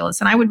ridiculous.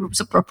 And I would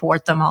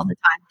report them all the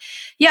time.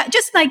 Yeah.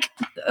 Just like,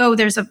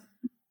 there's a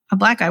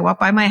black guy walked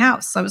by my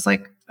house. I was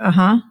like,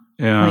 yeah.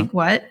 Like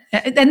what?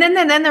 And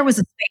then there was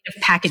a spate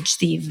of package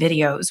thief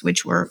videos,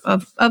 which were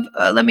of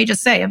let me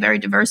just say, a very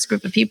diverse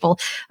group of people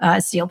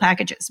steal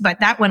packages. But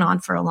that went on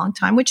for a long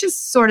time, which is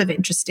sort of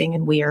interesting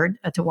and weird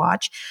to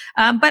watch.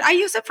 But I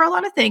use it for a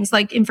lot of things,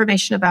 like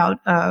information about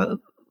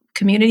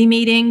community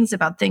meetings,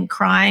 about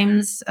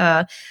crimes,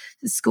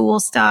 school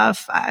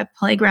stuff,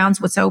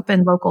 playgrounds, what's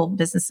open, local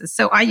businesses.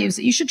 So I use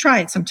it. You should try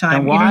it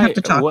sometime. You don't have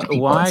to talk to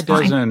people.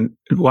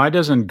 Why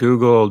doesn't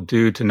Google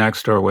do to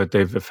Nextdoor what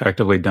they've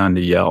effectively done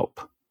to Yelp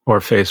or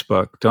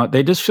Facebook?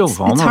 They just feel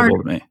vulnerable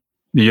to me.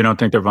 You don't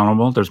think they're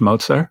vulnerable? There's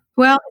moats there?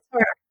 Well, it's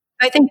hard.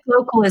 I think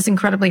local is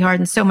incredibly hard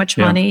and so much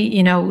money.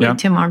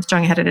 Tim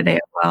Armstrong had it today as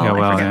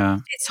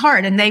well. It's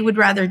hard. And they would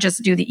rather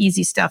just do the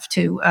easy stuff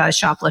to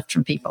shoplift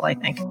from people, I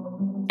think.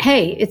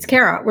 Hey, it's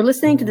Kara. We're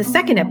listening to the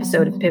second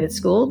episode of Pivot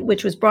School,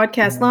 which was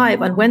broadcast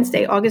live on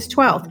Wednesday, August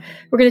 12th.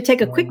 We're going to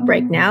take a quick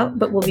break now,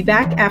 but we'll be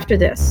back after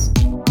this.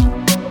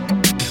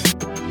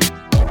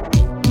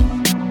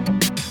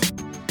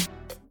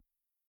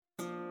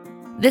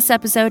 This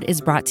episode is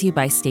brought to you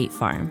by State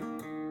Farm.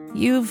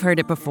 You've heard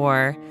it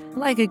before.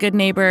 Like a good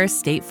neighbor,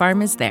 State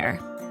Farm is there.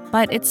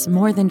 But it's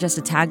more than just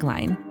a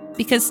tagline,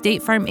 because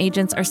State Farm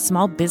agents are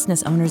small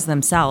business owners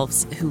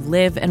themselves who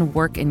live and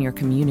work in your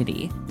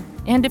community.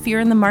 And if you're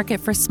in the market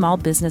for small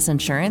business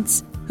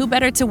insurance, who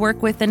better to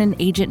work with than an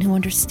agent who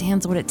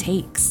understands what it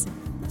takes?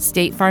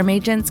 State Farm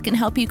agents can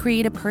help you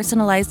create a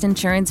personalized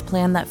insurance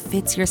plan that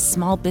fits your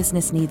small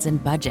business needs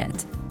and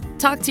budget.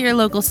 Talk to your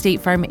local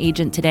State Farm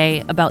agent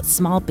today about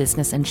small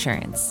business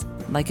insurance.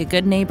 Like a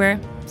good neighbor,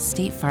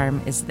 State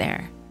Farm is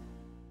there.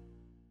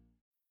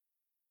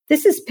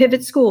 This is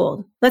Pivot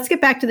School. Let's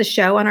get back to the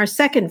show on our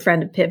second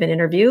Friend of Pivot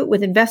interview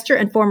with investor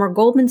and former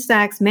Goldman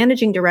Sachs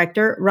Managing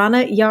Director,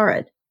 Rana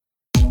Yared.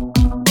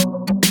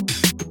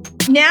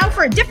 Now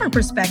for a different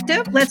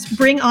perspective, let's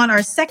bring on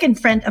our second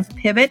Friend of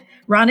Pivot,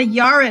 Rana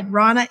Yared.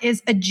 Rana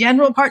is a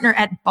general partner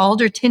at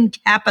Balderton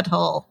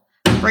Capital.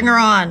 Bring her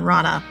on,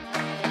 Rana.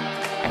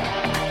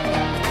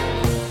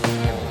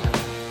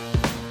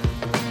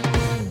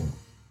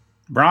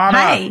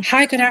 Rana.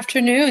 Hi, good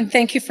afternoon.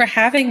 Thank you for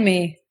having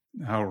me.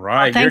 All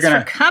right. Well, thanks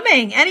for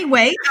coming.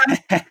 Anyway.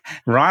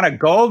 Rana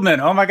Goldman.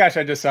 Oh my gosh,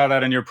 I just saw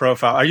that in your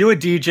profile. Are you a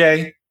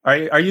DJ?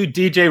 Are you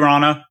DJ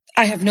Rana?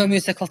 I have no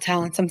musical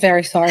talents. I'm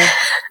very sorry.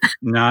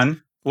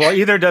 None? Well,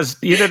 either does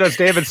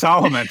David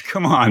Solomon.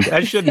 Come on,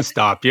 that shouldn't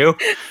stop you.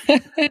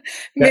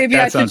 Maybe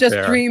I should just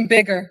dream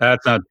bigger.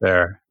 That's not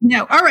fair.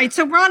 No. All right.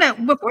 So, Rana,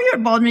 before you were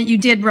at Baldwin, you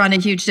did run a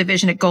huge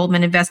division at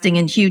Goldman, investing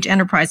in huge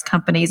enterprise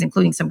companies,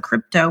 including some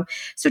crypto.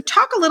 So,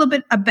 talk a little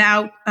bit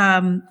about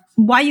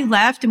why you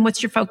left and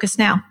what's your focus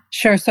now.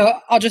 Sure. So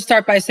I'll just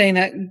start by saying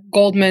that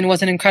Goldman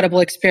was an incredible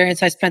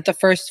experience. I spent the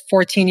first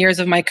 14 years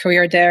of my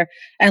career there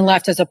and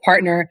left as a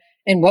partner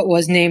in what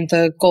was named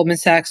the Goldman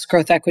Sachs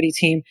Growth Equity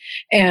Team.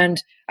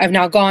 And I've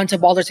now gone to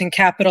Balderton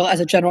Capital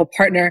as a general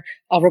partner.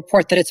 I'll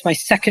report that it's my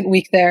second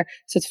week there.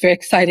 So it's very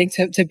exciting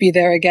to be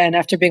there again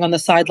after being on the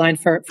sideline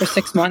for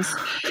 6 months.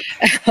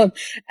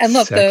 And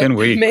look, second the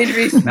week. Main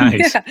reason,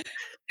 nice. Yeah,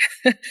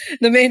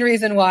 the main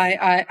reason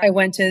why I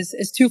went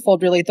is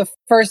twofold, really. The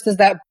first is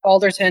that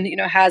Balderton,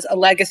 has a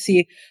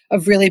legacy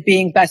of really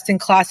being best in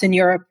class in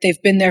Europe.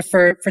 They've been there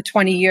for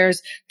 20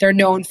 years. They're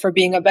known for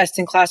being a best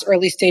in class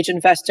early stage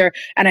investor.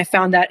 And I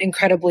found that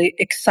incredibly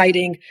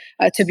exciting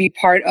to be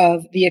part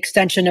of the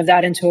extension of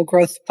that into a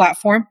growth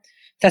platform.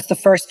 That's the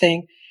first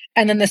thing.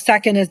 And then the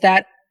second is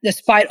that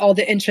despite all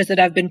the interest that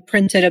have been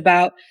printed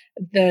about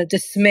the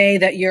dismay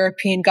that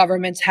European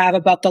governments have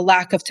about the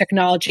lack of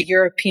technology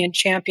European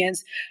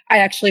champions, I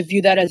actually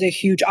view that as a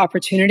huge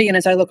opportunity. And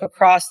as I look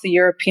across the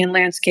European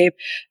landscape,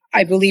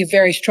 I believe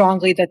very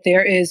strongly that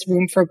there is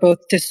room for both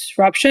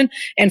disruption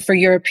and for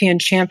European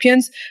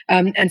champions,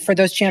 and for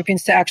those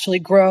champions to actually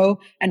grow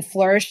and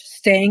flourish,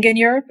 staying in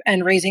Europe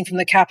and raising from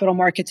the capital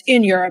markets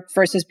in Europe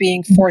versus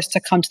being forced to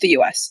come to the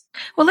US.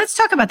 Well, let's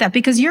talk about that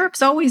because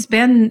Europe's always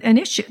been an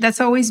issue. That's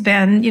always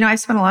been, I've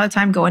spent a lot of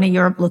time going to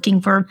Europe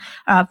looking for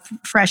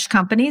fresh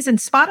companies, and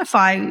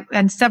Spotify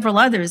and several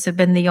others have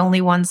been the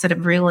only ones that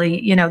have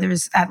really,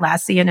 there's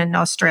Atlassian in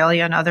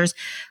Australia and others.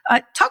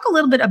 Talk a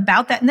little bit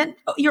about that. And then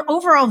your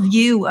overall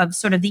view of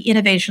sort of the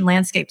innovation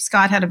landscape.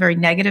 Scott had a very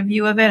negative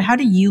view of it.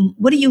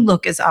 What do you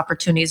look as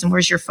opportunities, and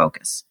where's your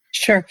focus?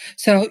 Sure.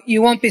 So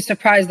you won't be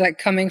surprised that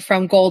coming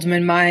from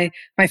Goldman, my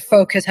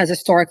focus has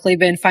historically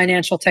been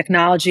financial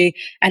technology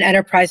and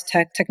enterprise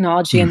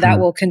technology, and that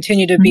will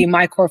continue to be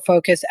my core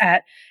focus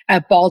at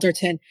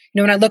Balderton.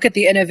 When I look at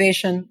the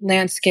innovation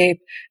landscape,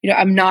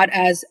 I'm not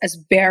as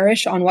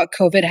bearish on what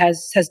COVID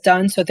has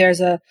done. So there's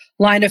a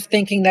line of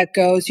thinking that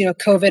goes,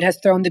 COVID has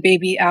thrown the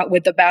baby out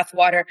with the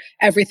bathwater.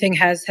 Everything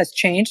has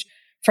changed.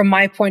 From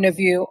my point of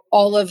view,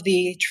 all of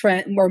the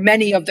trend, or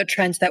many of the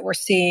trends that we're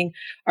seeing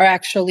are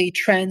actually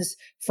trends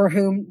for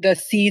whom the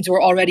seeds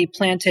were already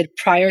planted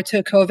prior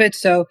to COVID.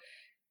 So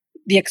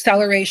the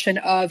acceleration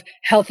of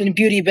health and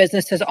beauty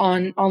businesses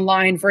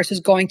online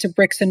versus going to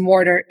bricks and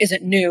mortar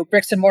isn't new.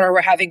 Bricks and mortar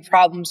were having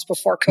problems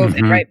before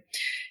COVID, right?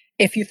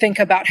 If you think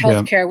about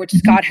healthcare, which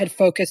Scott had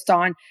focused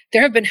on,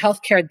 there have been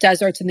healthcare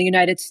deserts in the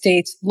United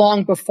States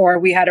long before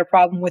we had a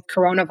problem with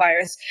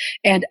coronavirus,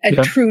 and a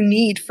true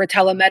need for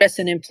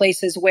telemedicine in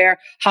places where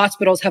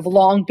hospitals have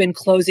long been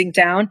closing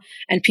down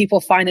and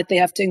people find that they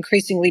have to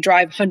increasingly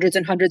drive hundreds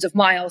and hundreds of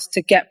miles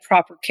to get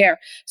proper care.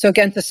 So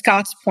again, to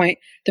Scott's point,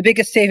 the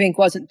biggest saving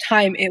wasn't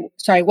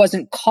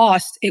wasn't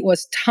cost, it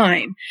was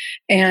time.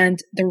 And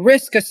the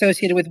risk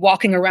associated with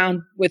walking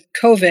around with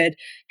COVID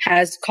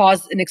has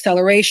caused an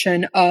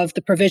acceleration of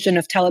the provision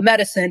of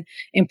telemedicine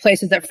in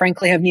places that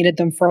frankly have needed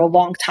them for a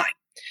long time.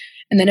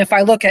 And then if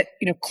I look at,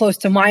 close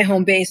to my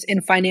home base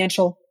in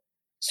financial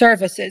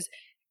services,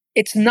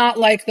 it's not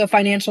like the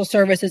financial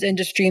services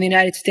industry in the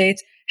United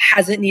States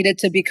hasn't needed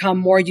to become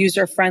more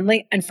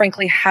user-friendly and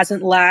frankly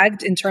hasn't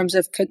lagged in terms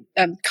of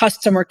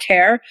customer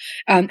care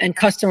and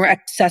customer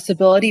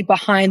accessibility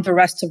behind the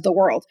rest of the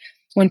world.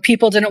 When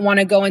people didn't want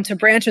to go into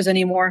branches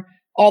anymore,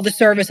 all the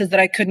services that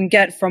I couldn't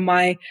get from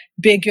my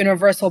big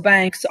universal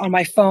banks on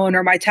my phone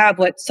or my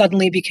tablet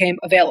suddenly became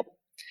available.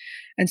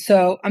 And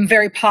so I'm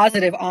very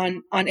positive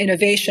on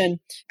innovation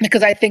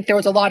because I think there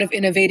was a lot of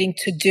innovating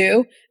to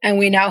do, and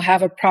we now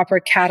have a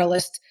proper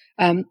catalyst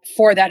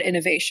for that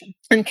innovation.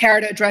 And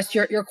Kara, to address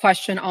your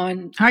question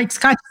on... All right,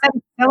 Scott,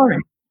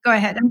 go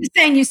ahead. I'm just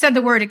saying you said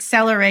the word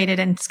accelerated,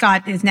 and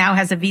Scott now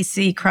has a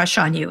VC crush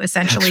on you,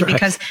 essentially,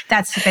 because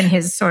that's been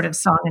his sort of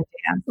song and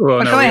dance.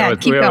 Well, go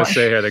ahead, keep going. We always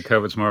say here that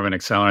COVID's more of an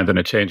accelerant than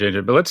a change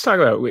agent. But let's talk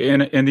about,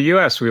 in the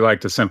US, we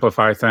like to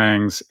simplify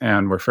things,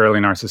 and we're fairly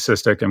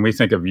narcissistic, and we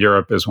think of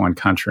Europe as one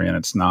country, and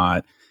it's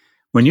not.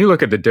 When you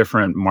look at the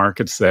different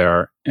markets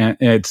there,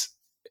 and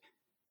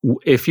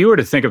if you were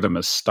to think of them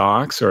as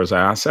stocks or as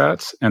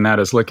assets, and that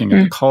is looking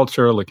at the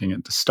culture, looking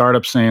at the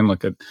startup scene,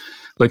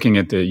 looking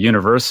at the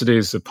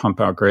universities that pump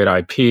out great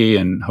IP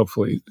and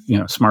hopefully,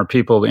 smart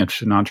people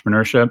interested in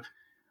entrepreneurship,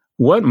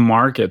 what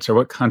markets or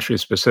what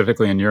countries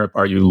specifically in Europe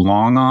are you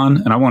long on?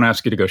 And I won't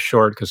ask you to go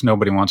short because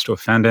nobody wants to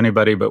offend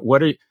anybody, but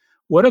what are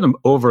the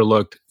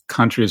overlooked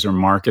countries or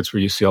markets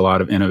where you see a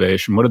lot of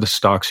innovation? What are the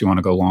stocks you want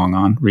to go long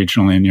on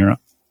regionally in Europe?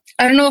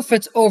 I don't know if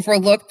it's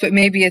overlooked, but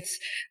maybe it's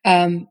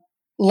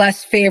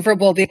less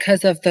favorable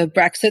because of the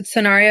Brexit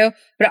scenario.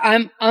 But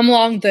I'm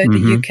long the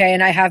UK,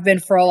 and I have been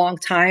for a long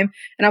time,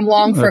 and I'm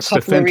long for a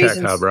couple of reasons.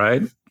 It's the fintech hub,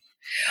 right?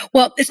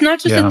 Well, it's not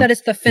just that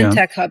it's the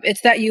fintech hub.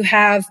 It's that you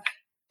have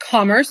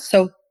commerce,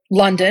 so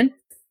London.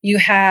 You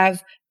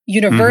have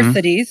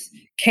universities,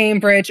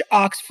 Cambridge,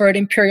 Oxford,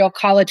 Imperial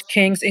College,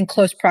 King's in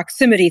close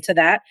proximity to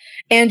that.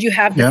 And you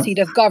have the seat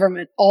of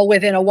government, all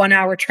within a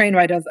 1-hour train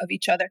ride of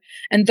each other.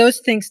 And those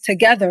things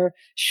together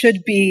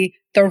should be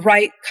the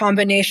right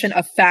combination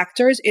of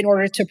factors in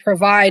order to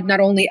provide not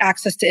only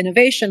access to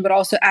innovation, but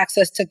also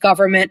access to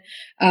government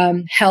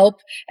help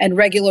and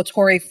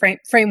regulatory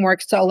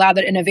frameworks to allow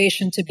that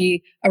innovation to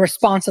be a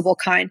responsible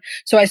kind.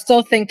 So I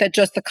still think that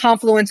just the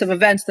confluence of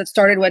events that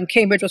started when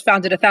Cambridge was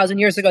founded 1,000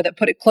 years ago that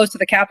put it close to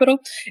the capital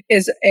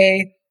is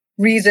a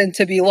reason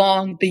to be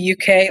long the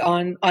UK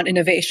on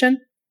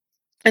innovation.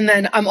 And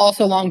then I'm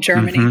also long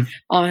Germany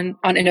on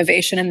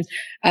innovation.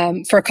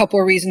 And for a couple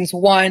of reasons.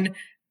 One,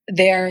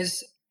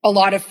 there's a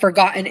lot of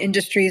forgotten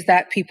industries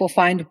that people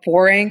find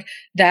boring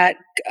that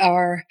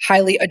are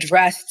highly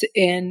addressed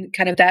in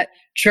kind of that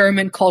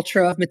German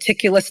culture of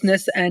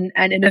meticulousness and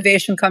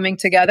innovation coming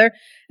together.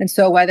 And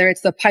so whether it's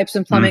the pipes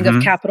and plumbing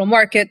of capital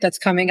market that's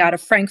coming out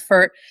of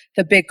Frankfurt,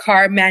 the big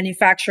car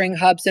manufacturing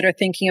hubs that are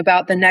thinking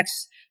about the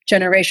next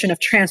generation of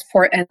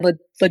transport and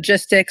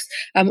logistics,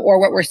 or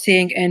what we're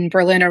seeing in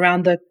Berlin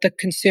around the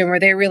consumer.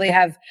 They really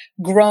have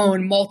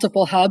grown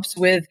multiple hubs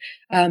with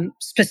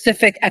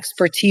specific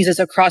expertises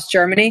across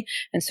Germany.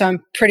 And so I'm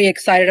pretty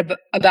excited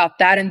about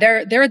that. And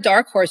they're a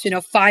dark horse.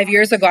 5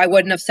 years ago, I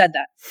wouldn't have said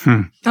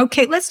that.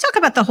 Okay, let's talk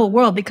about the whole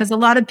world, because a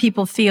lot of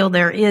people feel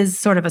there is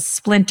sort of a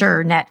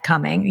splinter net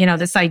coming,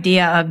 this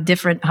idea of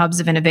different hubs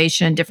of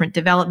innovation, different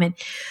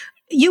development.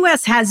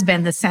 U.S. has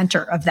been the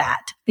center of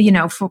that,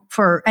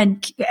 for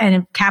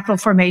capital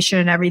formation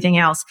and everything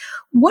else.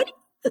 What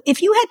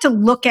if you had to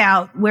look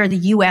out where the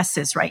U.S.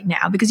 is right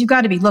now? Because you've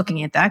got to be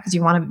looking at that because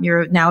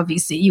you're now a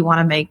VC, you want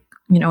to make,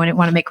 and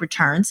want to make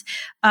returns.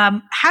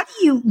 How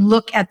do you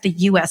look at the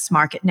U.S.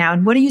 market now,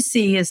 and what do you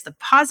see as the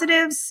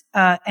positives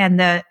and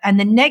the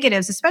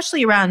negatives,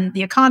 especially around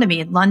the economy?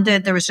 In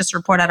London, there was just a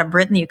report out of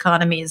Britain. The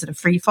economy is in a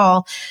free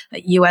fall.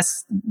 The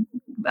U.S.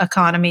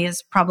 economy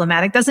is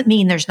problematic. Doesn't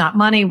mean there's not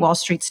money. Wall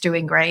Street's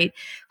doing great.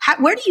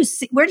 Where do you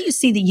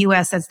see the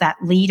U.S. as that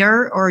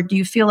leader, or do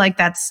you feel like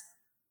that's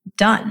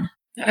done?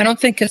 I don't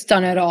think it's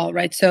done at all,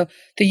 right? So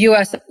the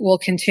U.S. will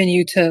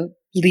continue to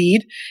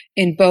lead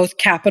in both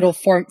capital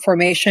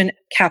formation,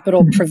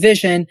 capital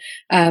provision,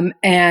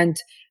 and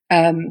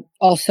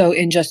also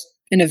in just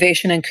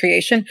innovation and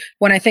creation.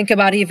 When I think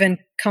about even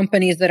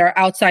companies that are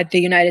outside the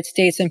United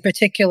States in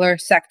particular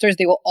sectors,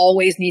 they will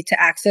always need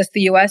to access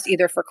the US,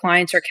 either for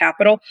clients or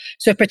capital.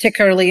 So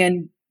particularly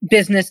in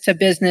business to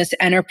business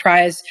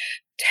enterprise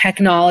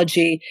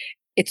technology,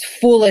 it's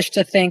foolish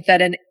to think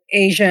that an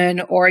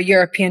Asian or a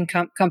European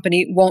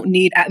company won't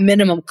need at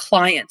minimum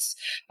clients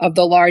of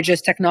the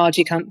largest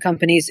technology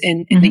companies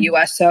in the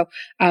US. So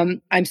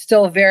I'm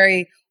still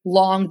very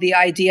long the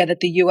idea that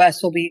the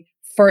US will be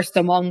first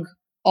among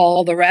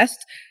all the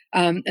rest.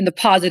 And the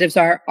positives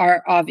are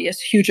obvious.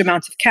 Huge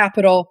amounts of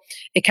capital,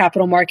 a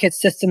capital market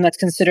system that's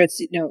considered,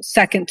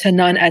 second to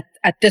none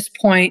at this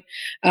point,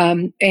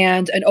 and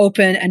an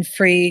open and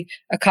free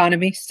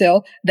economy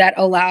still that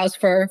allows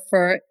for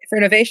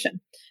innovation.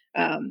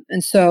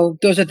 And so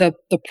those are the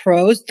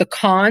pros. The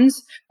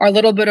cons are a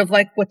little bit of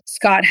like what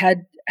Scott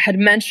had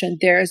mentioned.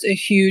 There's a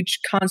huge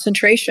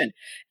concentration,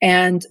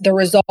 and the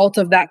result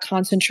of that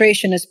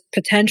concentration is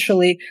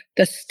potentially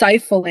the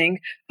stifling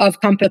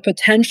of company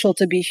potential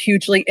to be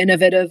hugely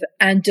innovative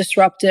and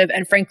disruptive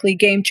and frankly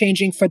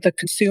game-changing for the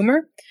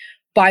consumer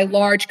by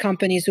large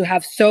companies who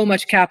have so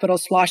much capital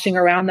sloshing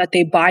around that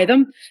they buy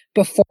them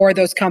before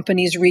those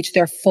companies reach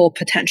their full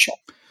potential.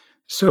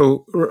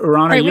 So,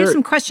 Rana, we have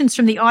some questions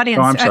from the audience.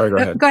 Oh, I'm sorry. Go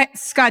ahead. Go ahead,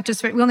 Scott.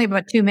 We only have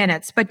about 2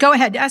 minutes, but go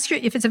ahead. Ask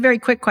if it's a very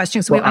quick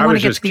question. So I want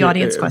to get to the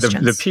audience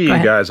questions. The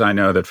PE guys I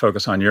know that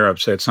focus on Europe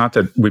say it's not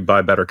that we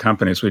buy better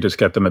companies; we just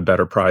get them at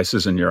better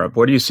prices in Europe.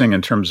 What are you seeing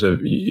in terms of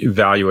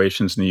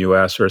valuations in the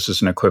U.S.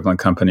 versus an equivalent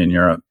company in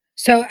Europe?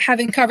 So,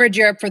 having covered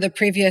Europe for the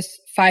previous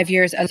 5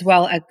 years as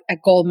well at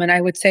Goldman,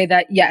 I would say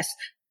that yes,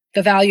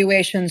 the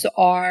valuations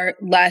are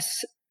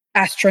less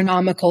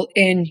astronomical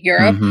in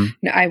Europe.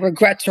 Now, I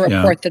regret to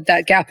report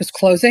that gap is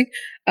closing.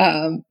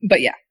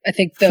 But yeah, I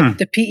think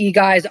the PE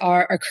guys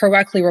are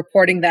correctly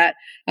reporting that.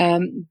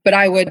 But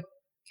I would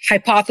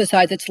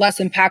hypothesize it's less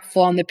impactful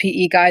on the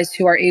PE guys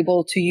who are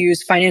able to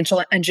use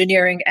financial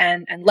engineering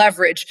and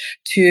leverage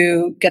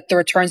to get the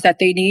returns that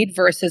they need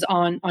versus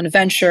on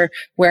venture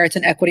where it's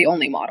an equity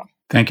only model.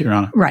 Thank you,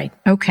 Rana. Right.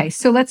 Okay.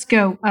 So let's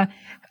go.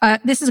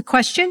 This is a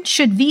question.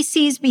 Should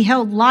VCs be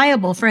held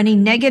liable for any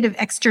negative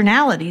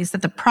externalities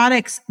that the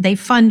products they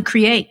fund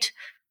create?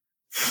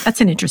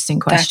 That's an interesting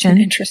question.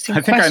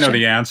 I think I know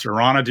the answer.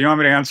 Rana, do you want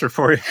me to answer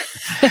for you?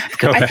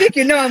 Go ahead. I think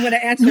I'm going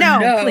to answer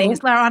no.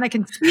 Please. Rana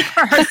can speak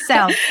for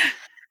herself.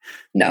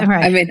 No.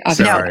 Right. I mean,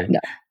 sorry.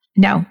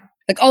 No.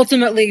 Like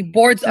ultimately,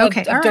 boards of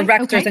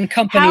directors and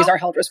companies are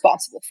held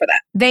responsible for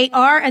that. They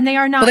are, and they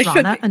are not, well,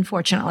 Rana,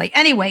 unfortunately.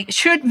 Anyway,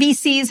 should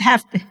VCs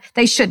have?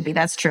 They should be.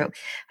 That's true.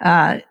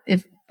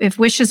 If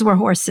wishes were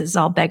horses,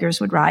 all beggars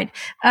would ride.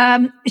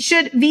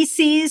 Should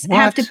VCs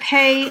have to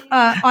pay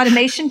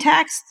automation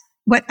tax?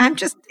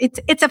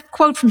 It's a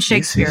quote from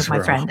Shakespeare,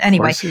 my friend.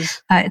 Anyway,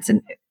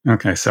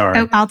 Okay,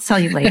 sorry. I'll tell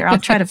you later. I'll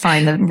try to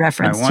find the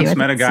reference to it. I once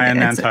met a guy in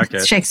Nantucket.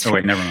 It's Shakespeare. Oh,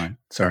 wait, never mind.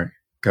 Sorry.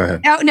 Go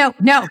ahead. Oh,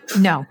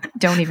 no.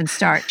 Don't even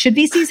start. Should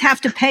VCs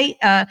have to pay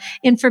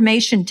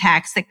information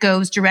tax that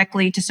goes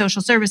directly to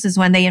social services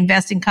when they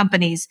invest in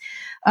companies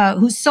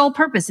whose sole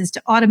purpose is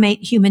to automate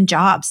human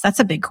jobs? That's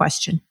a big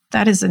question.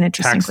 That is an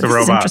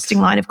interesting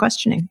line of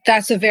questioning.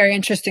 That's a very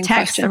interesting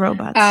question. Tax the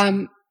robots.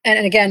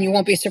 And again, you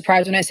won't be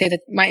surprised when I say that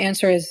my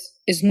answer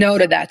is no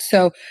to that.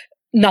 So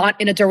not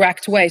in a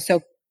direct way.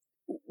 So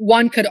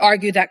one could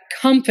argue that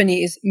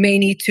companies may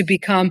need to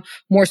become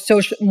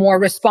more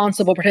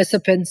responsible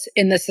participants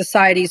in the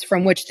societies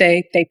from which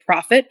they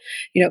profit.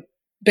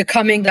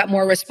 Becoming that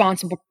more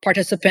responsible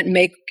participant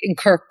may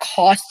incur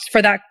costs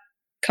for that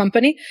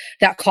company.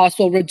 That cost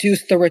will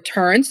reduce the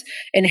returns.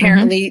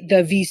 Inherently,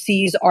 the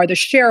VCs are the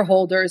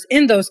shareholders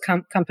in those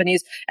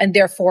companies, and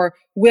therefore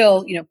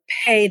will,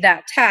 pay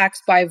that tax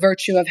by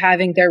virtue of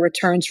having their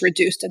returns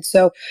reduced. And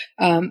so,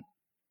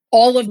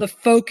 all of the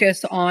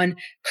focus on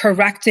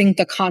correcting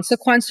the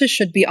consequences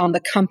should be on the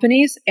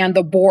companies and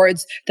the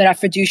boards that have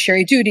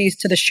fiduciary duties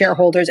to the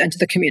shareholders and to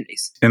the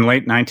communities. In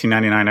late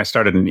 1999, I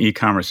started an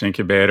e-commerce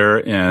incubator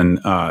in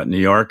New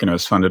York, and it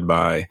was funded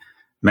by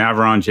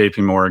Mavron,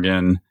 JP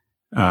Morgan,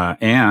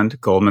 and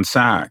Goldman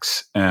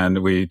Sachs.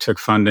 And we took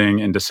funding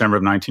in December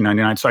of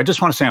 1999. So I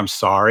just want to say I'm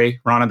sorry,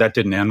 Rana, that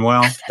didn't end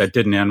well.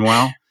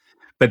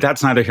 But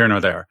that's neither here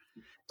nor there.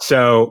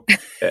 So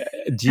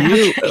do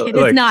you...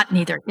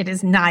 It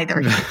is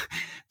neither.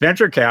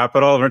 Venture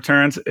capital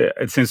returns,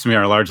 it seems to me,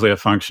 are largely a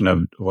function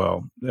of,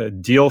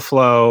 deal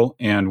flow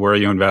and where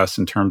you invest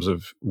in terms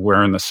of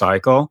where in the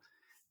cycle.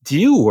 Do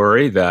you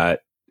worry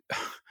that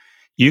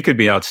you could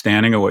be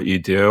outstanding at what you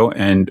do,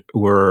 and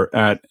we're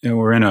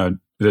in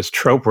this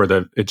trope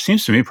where it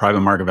seems to me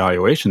private market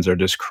valuations are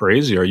just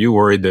crazy? Are you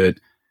worried that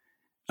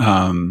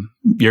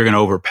you're going to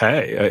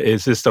overpay?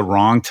 Is this the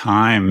wrong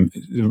time?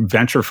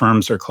 Venture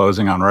firms are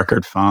closing on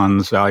record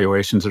funds.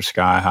 Valuations are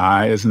sky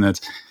high. Isn't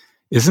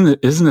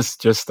this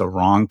just the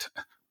wrong?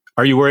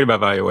 Are you worried about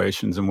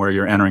valuations and where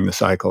you're entering the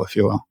cycle, if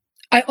you will?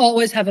 I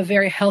always have a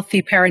very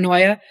healthy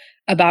paranoia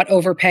about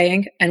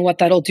overpaying and what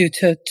that'll do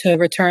to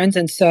returns.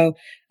 And so,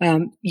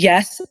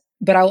 yes,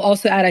 but I'll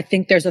also add, I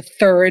think there's a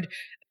third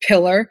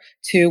pillar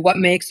to what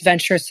makes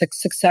venture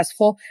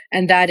successful,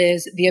 and that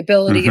is the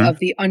ability of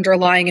the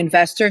underlying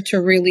investor to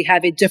really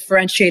have a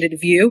differentiated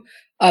view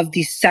of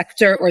the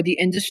sector or the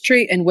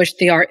industry in which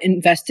they are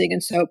investing.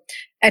 And so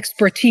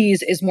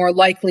expertise is more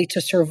likely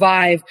to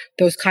survive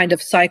those kind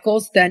of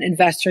cycles than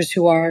investors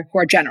who are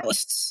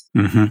generalists.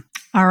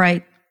 All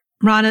right.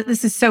 Rana,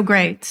 this is so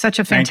great. Such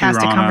a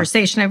fantastic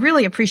conversation. I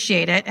really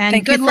appreciate it.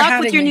 And good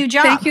luck with your new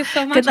job. Thank you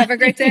so much. Have a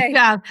great day.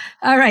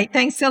 All right.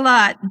 Thanks a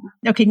lot.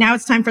 Okay, now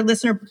it's time for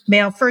listener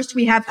mail. First,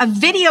 we have a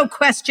video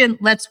question.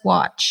 Let's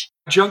watch.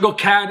 Jungle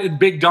Cat and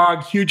Big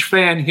Dog, huge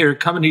fan here,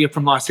 coming to you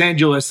from Los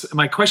Angeles.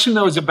 My question,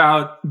 though, is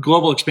about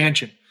global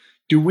expansion.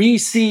 Do we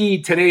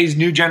see today's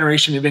new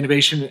generation of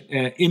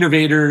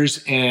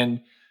innovators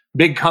and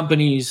big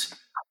companies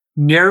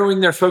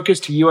narrowing their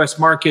focus to U.S.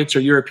 markets or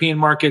European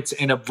markets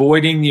and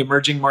avoiding the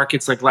emerging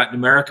markets like Latin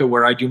America,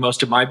 where I do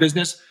most of my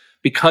business,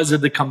 because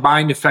of the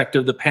combined effect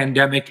of the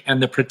pandemic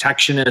and the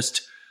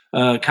protectionist,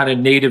 kind of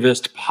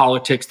nativist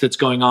politics that's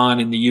going on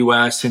in the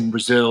U.S. and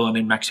Brazil and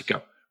in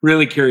Mexico?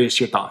 Really curious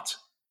your thoughts.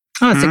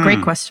 Oh, it's a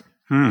great question.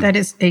 That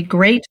is a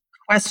great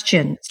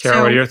question.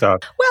 Carol, what are your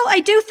thoughts? Well,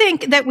 I do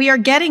think that we are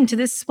getting to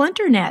this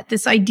splinter net,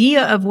 this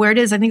idea of where it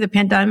is. I think the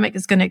pandemic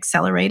is going to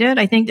accelerate it.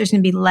 I think there's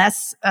going to be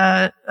less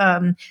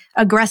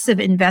aggressive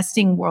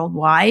investing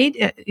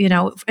worldwide,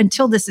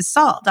 until this is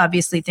solved.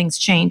 Obviously, things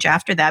change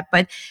after that.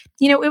 But,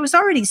 it was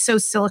already so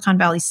Silicon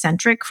Valley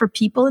centric for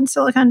people in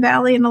Silicon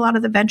Valley and a lot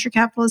of the venture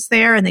capitalists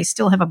there, and they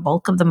still have a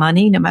bulk of the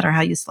money, no matter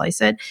how you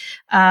slice it.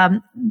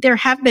 There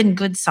have been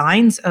good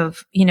signs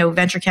of,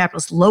 venture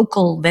capitalists,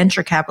 local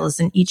venture capitalists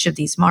in each of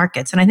these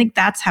markets. And I think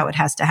that's how it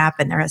has to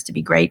happen. There has to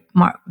be great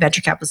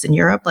venture capitalists in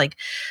Europe, like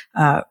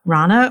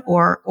Rana,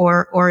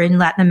 or in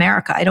Latin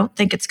America. I don't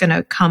think it's going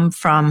to come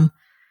from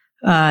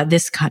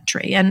this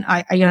country. And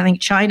I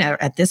think China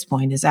at this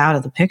point is out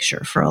of the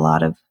picture for a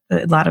lot of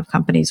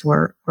companies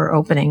were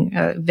opening.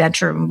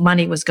 Venture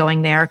money was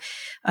going there.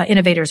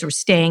 Innovators were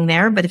staying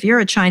there. But if you're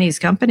a Chinese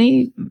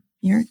company,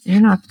 you're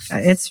not.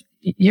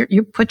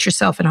 You put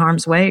yourself in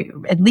harm's way,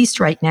 at least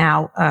right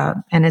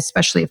now, and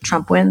especially if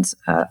Trump wins.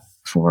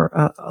 For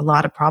a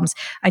lot of problems.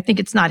 I think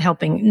it's not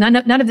helping.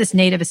 None of this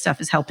native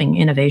stuff is helping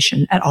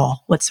innovation at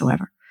all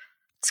whatsoever.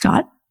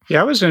 Scott?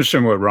 Yeah, I was interested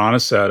in what Rana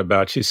said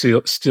about she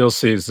still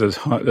sees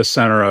the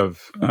center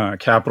of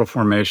capital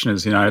formation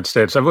as the United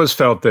States. I've always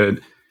felt that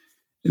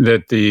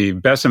the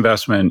best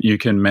investment you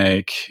can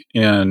make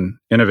in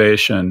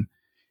innovation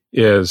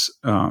is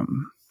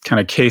kind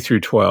of K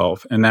through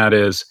 12. And that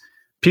is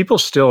people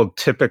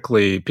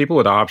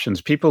with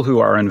options, people who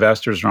are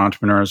investors or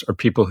entrepreneurs are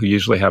people who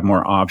usually have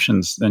more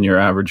options than your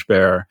average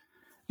bear.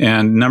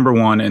 And number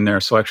one in their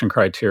selection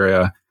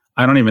criteria,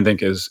 I don't even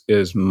think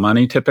is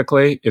money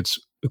typically, it's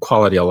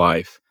quality of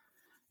life.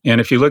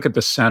 And if you look at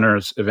the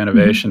centers of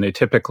innovation, they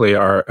typically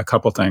are a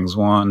couple things.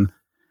 One,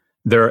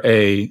 they're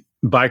a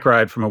bike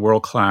ride from a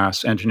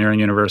world-class engineering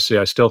university.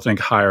 I still think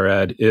higher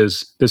ed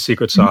is the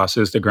secret sauce,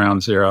 is the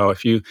ground zero.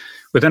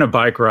 Within a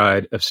bike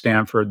ride of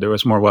Stanford, there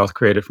was more wealth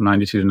created from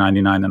 92 to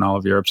 99 than all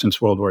of Europe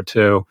since World War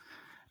II.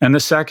 And the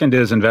second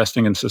is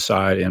investing in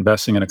society,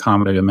 investing in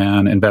accommodative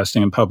man,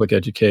 investing in public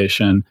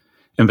education,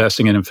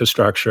 investing in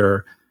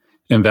infrastructure,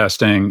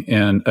 investing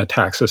in a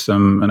tax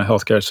system and a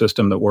healthcare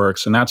system that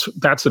works. And that's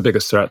the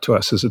biggest threat to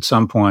us, is at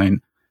some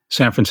point,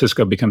 San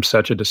Francisco becomes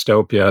such a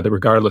dystopia that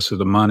regardless of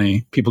the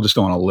money, people just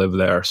don't want to live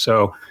there.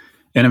 So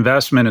an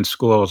investment in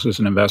schools is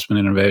an investment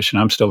in innovation.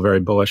 I'm still very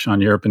bullish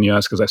on Europe and the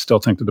US because I still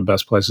think they're the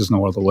best places in the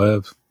world to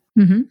live.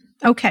 Mm-hmm.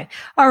 Okay.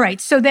 All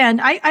right. So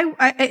then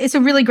it's a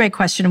really great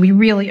question. We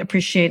really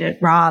appreciate it,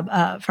 Rob,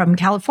 from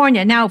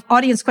California. Now,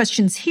 audience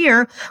questions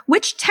here.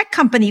 Which tech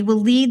company will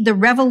lead the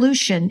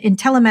revolution in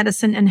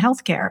telemedicine and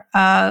healthcare?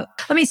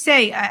 Let me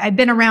say, I've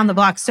been around the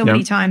block so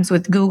many times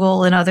with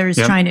Google and others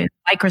trying to,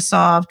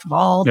 Microsoft,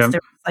 Vault, there's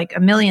like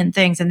a million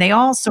things, and they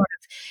all sort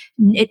of,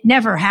 it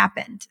never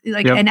happened.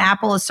 And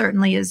Apple is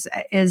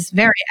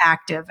very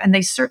active, and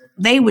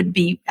they would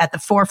be at the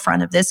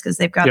forefront of this because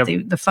they've got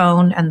the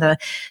phone and the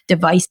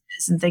devices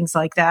and things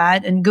like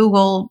that. And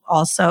Google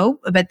also,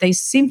 but they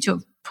seem to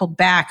have pulled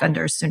back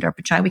under Sundar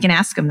Pichai. We can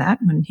ask him that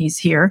when he's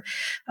here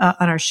on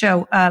our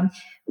show.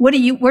 Where do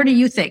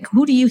you think?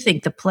 Who do you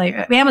think the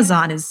player?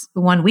 Amazon is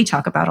the one we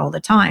talk about all the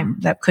time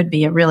that could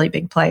be a really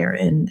big player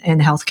in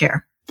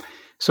healthcare.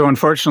 So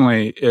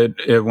unfortunately,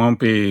 it won't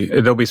be.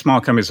 There'll be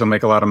small companies that'll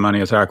make a lot of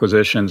money as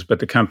acquisitions, but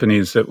the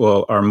companies that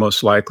are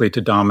most likely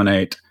to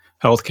dominate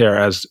healthcare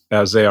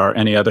as they are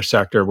any other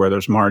sector where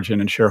there's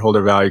margin and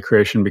shareholder value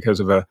creation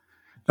because of a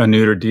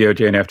neuter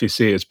DOJ and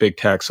FTC is big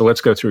tech. So let's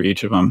go through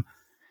each of them.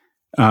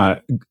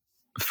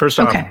 First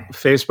off,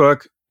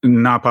 Facebook,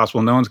 not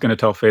possible. No one's going to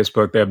tell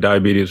Facebook they have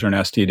diabetes or an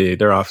STD.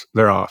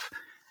 They're off.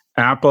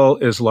 Apple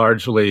is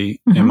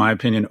largely, in my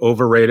opinion,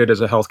 overrated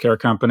as a healthcare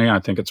company. I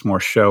think it's more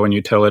show and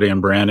utility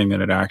and branding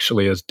than it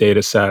actually is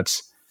data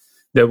sets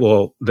that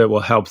will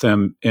help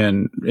them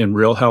in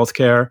real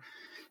healthcare.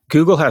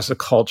 Google has the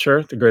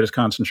culture, the greatest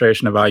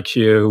concentration of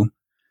IQ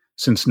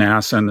since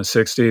NASA in the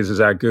 60s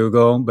is at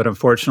Google. But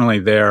unfortunately,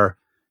 their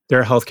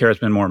healthcare has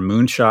been more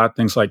moonshot,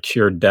 things like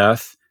cure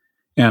death.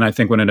 And I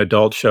think when an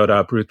adult showed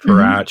up, Ruth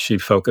Porat, she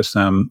focused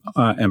them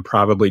and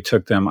probably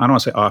took them, I don't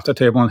want to say off the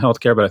table in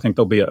healthcare, but I think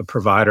they'll be a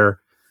provider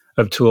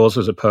of tools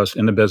as opposed to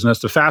in the business.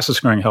 The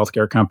fastest growing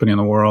healthcare company in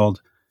the world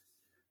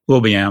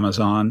will be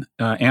Amazon.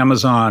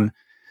 Amazon,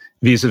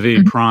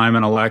 vis-a-vis Prime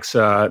and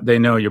Alexa, they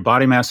know your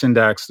body mass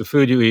index, the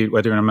food you eat,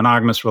 whether you're in a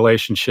monogamous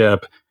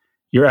relationship,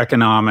 your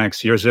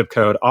economics, your zip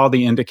code, all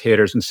the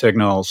indicators and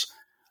signals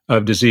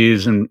of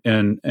disease and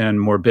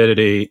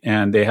morbidity.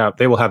 And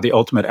they will have the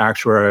ultimate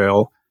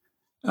actuarial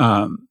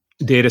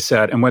data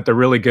set. And what they're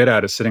really good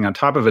at is sitting on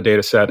top of a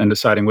data set and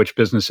deciding which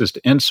businesses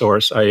to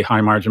insource, i.e.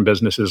 high margin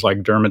businesses like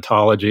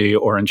dermatology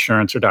or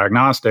insurance or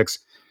diagnostics,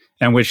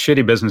 and which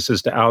shitty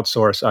businesses to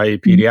outsource, i.e.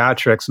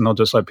 pediatrics, and they'll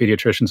just let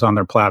pediatricians on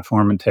their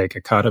platform and take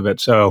a cut of it.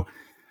 So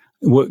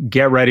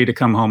get ready to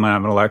come home and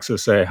have an Alexa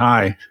say,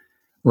 "Hi,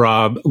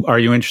 Rob, are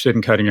you interested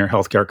in cutting your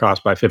healthcare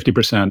costs by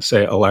 50%?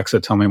 Say, Alexa,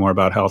 tell me more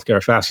about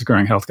healthcare. Fastest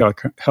growing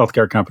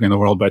healthcare company in the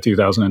world by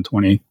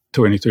 2020,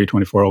 23,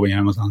 24 will be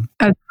Amazon.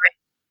 Great.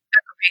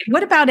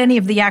 What about any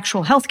of the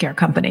actual healthcare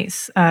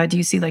companies? Do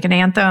you see like an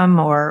Anthem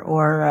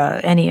or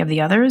any of the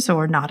others,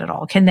 or not at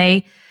all? Can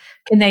they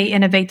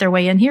innovate their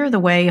way in here the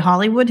way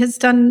Hollywood has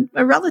done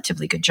a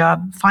relatively good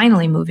job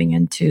finally moving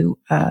into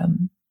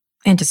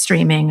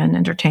streaming and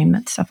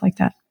entertainment, stuff like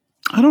that?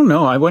 I don't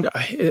know.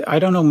 I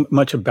don't know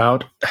much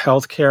about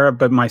healthcare,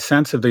 but my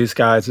sense of these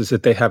guys is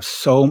that they have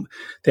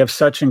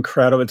such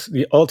incredible. It's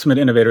the ultimate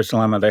innovator's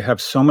dilemma. They have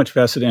so much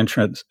vested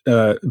interest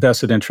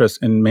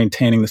in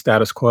maintaining the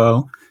status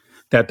quo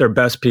that their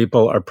best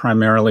people are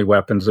primarily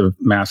weapons of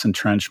mass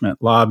entrenchment,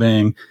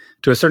 lobbying.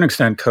 To a certain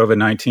extent,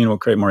 COVID-19 will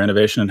create more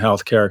innovation in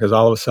healthcare because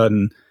all of a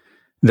sudden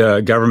the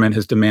government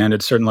has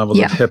demanded certain levels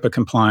of HIPAA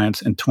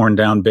compliance and torn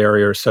down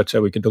barriers such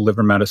that we could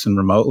deliver medicine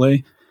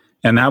remotely.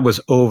 And that was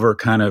over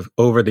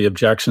the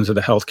objections of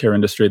the healthcare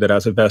industry that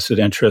has a vested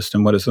interest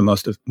in what is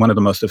one of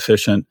the most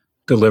efficient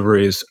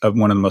deliveries of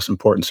one of the most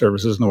important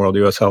services in the world,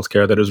 U.S.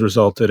 healthcare, that has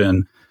resulted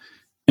in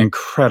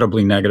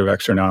incredibly negative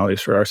externalities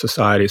for our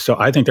society. So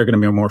I think they're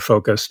going to be more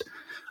focused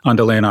on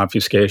delay and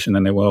obfuscation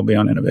than they will be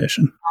on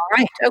innovation. All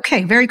right.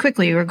 Okay. Very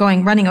quickly, we're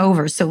running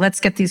over. So let's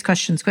get these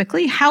questions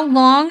quickly. How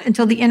long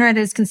until the internet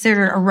is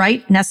considered a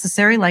right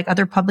necessary like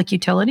other public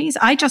utilities?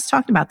 I just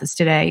talked about this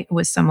today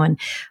with someone.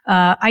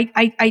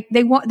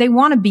 They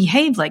want to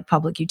behave like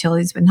public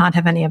utilities, but not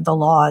have any of the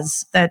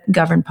laws that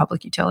govern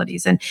public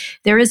utilities. And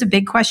there is a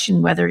big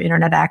question whether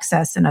internet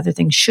access and other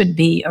things should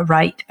be a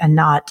right and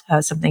not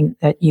something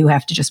that you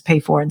have to just pay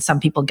for. And some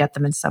people get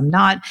them and some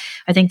not.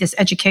 I think this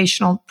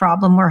educational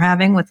problem we're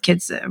having with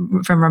kids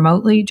from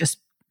remotely just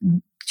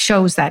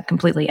shows that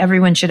completely.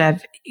 Everyone should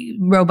have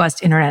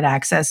robust internet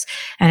access,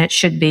 and it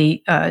should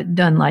be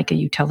done like a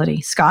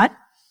utility. Scott?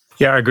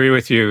 Yeah, I agree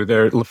with you.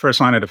 The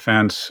first line of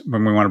defense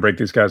when we want to break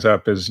these guys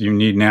up is you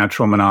need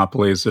natural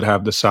monopolies that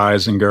have the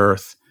size and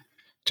girth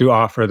to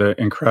offer the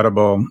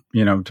incredible,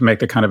 to make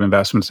the kind of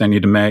investments they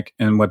need to make.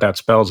 And what that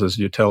spells is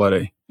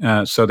utility.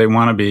 So they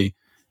want to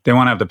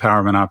have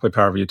the monopoly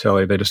power of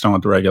utility. They just don't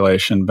want the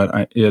regulation.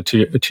 But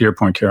to your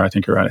point, Kara, I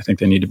think you're right. I think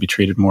they need to be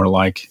treated more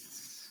like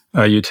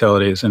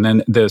utilities. And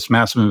then this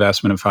massive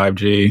investment in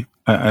 5G,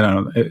 I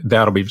don't know,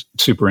 that'll be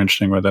super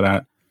interesting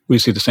whether we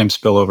see the same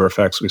spillover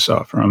effects we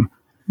saw from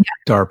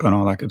DARPA and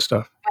all that good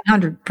stuff.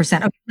 100%.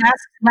 Okay,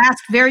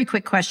 last very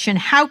quick question.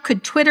 How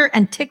could Twitter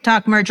and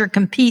TikTok merger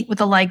compete with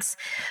the likes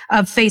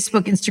of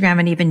Facebook, Instagram,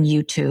 and even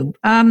YouTube?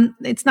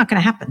 It's not going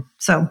to happen.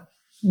 So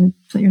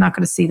you're not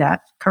going to see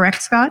that.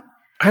 Correct, Scott?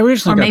 I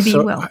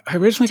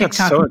originally got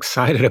so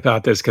excited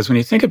about this because when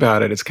you think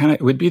about it,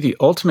 it would be the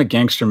ultimate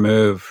gangster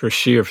move for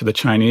Xi or for the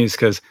Chinese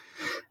because,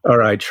 all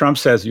right, Trump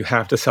says you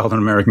have to sell to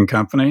an American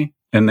company.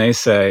 And they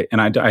say, and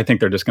I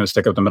think they're just going to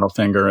stick up the middle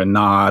finger and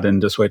nod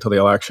and just wait till the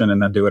election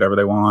and then do whatever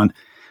they want.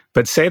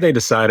 But say they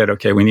decided,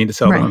 okay, we need to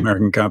sell to an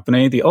American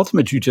company. The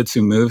ultimate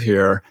jujitsu move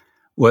here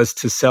was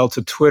to sell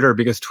to Twitter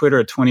because Twitter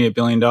at $28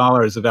 billion,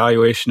 the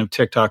valuation of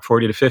TikTok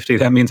 40 to 50,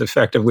 that means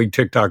effectively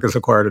TikTok has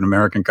acquired an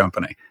American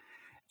company.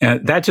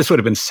 And that just would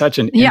have been such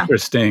an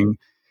interesting,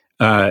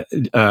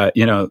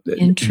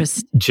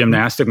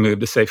 gymnastic move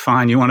to say,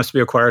 fine, you want us to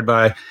be acquired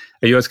by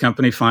a U.S.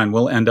 company? Fine,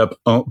 we'll end up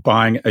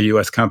buying a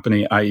U.S.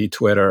 company, i.e.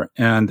 Twitter.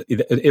 And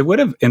it would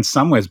have, in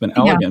some ways, been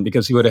elegant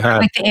because you would have had...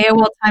 Like the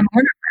AOL Time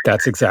Warner.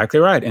 That's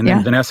exactly right. And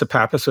then Vanessa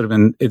Pappas would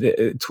have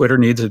been... Twitter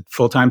needs a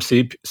full-time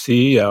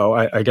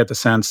CEO. I get the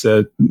sense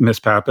that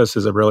Ms. Pappas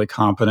is a really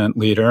competent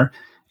leader.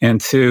 And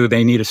two,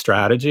 they need a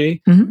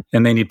strategy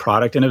and they need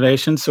product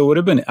innovation. So it would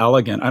have been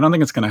elegant. I don't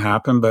think it's going to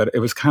happen, but it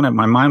was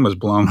my mind was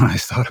blown when I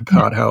thought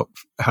about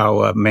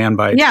how man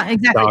by exactly.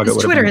 Because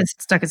Twitter has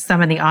stuck its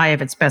thumb in the eye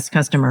of its best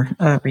customer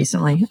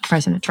recently,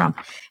 President Trump.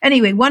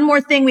 Anyway, one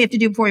more thing we have to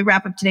do before we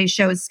wrap up today's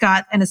show is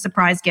Scott and a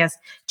surprise guest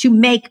to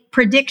make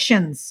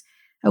predictions.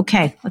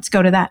 Okay, let's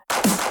go to that.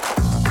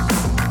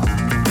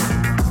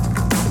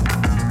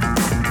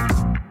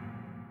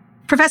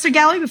 Professor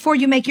Gallery, before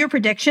you make your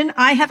prediction,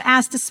 I have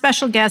asked a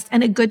special guest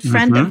and a good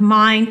friend of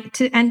mine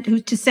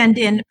to send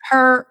in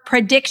her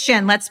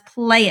prediction. Let's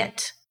play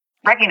it.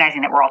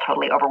 Recognizing that we're all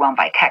totally overwhelmed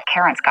by tech,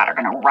 Kara and Scott are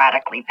going to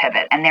radically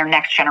pivot, and their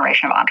next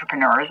generation of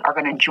entrepreneurs are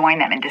going to join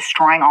them in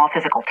destroying all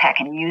physical tech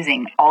and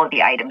using all of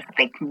the items that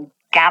they can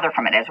gather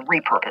from it as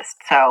repurposed.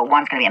 So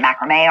one's going to be a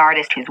macrame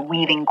artist who's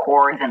weaving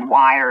cords and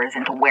wires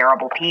into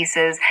wearable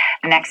pieces.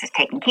 The next is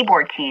taking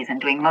keyboard keys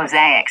and doing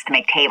mosaics to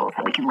make tables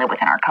that we can live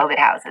with in our COVID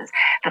houses.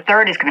 The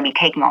third is going to be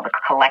taking all the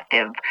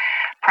collective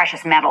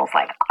precious metals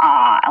like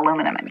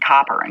aluminum and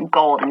copper and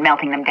gold and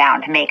melting them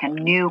down to make a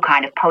new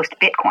kind of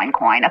post-Bitcoin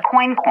coin, a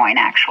coin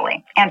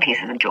actually, and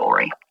pieces of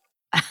jewelry.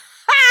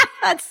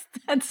 That's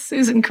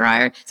Suzanne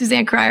Crier,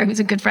 who's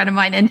a good friend of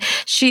mine. And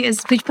she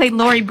played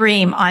Lori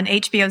Bream on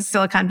HBO's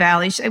Silicon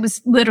Valley. It was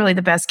literally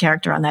the best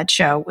character on that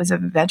show. It was a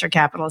venture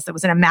capitalist. It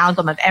was an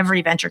amalgam of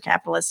every venture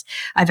capitalist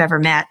I've ever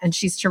met. And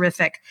she's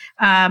terrific.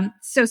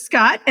 So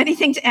Scott,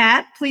 anything to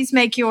add? Please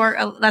make your,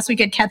 last week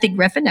had Kathy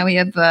Griffin. Now we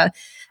have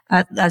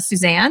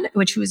Suzanne,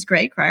 which was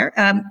great, Crier.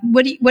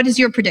 What is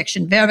your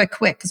prediction? Very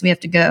quick, because we have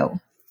to go.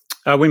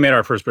 We made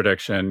our first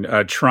prediction.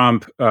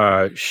 Trump,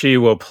 Xi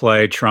will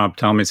play Trump,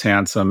 tell him he's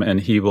handsome, and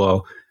he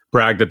will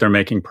brag that they're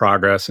making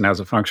progress. And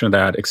as a function of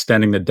that,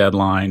 extending the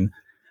deadline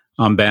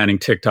on banning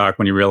TikTok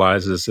when he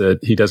realizes that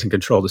he doesn't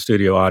control the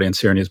studio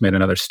audience here and he's made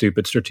another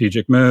stupid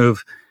strategic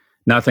move.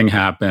 Nothing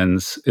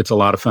happens. It's a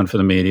lot of fun for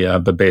the media,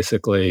 but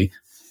basically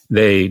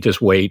they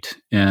just wait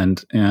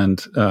and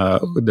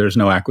there's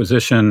no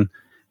acquisition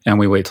and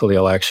we wait till the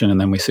election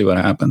and then we see what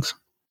happens.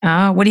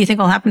 What do you think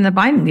will happen to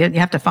Biden? You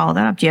have to follow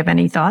that up. Do you have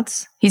any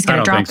thoughts? He's going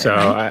to drop it. I don't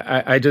think so.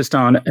 Right? I just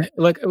don't.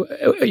 Look,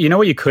 you know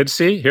what you could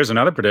see? Here's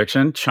another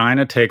prediction.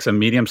 China takes a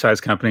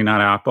medium-sized company, not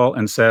Apple,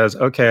 and says,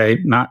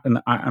 okay,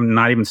 I'm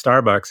not even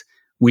Starbucks.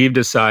 We've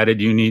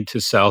decided you need to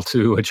sell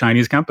to a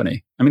Chinese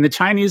company. I mean, the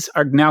Chinese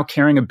are now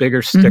carrying a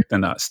bigger stick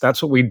than us.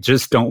 That's what we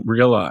just don't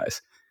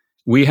realize.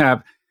 We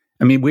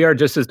are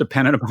just as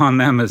dependent upon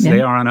them as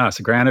they are on us.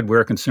 Granted, we're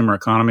a consumer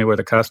economy, we're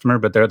the customer,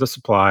 but they're the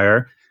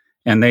supplier.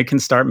 And they can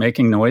start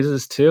making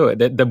noises too.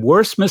 The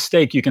worst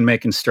mistake you can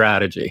make in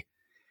strategy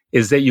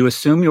is that you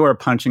assume you are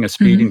punching a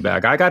speeding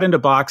bag. I got into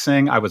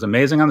boxing. I was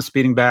amazing on the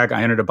speeding bag.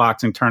 I entered a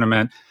boxing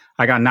tournament.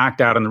 I got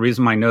knocked out. And the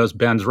reason my nose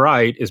bends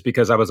right is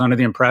because I was under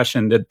the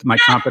impression that my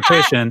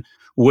competition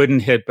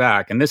wouldn't hit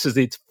back. And this is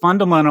the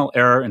fundamental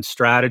error in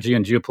strategy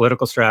and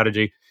geopolitical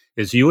strategy,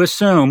 is you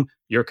assume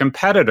your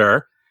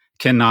competitor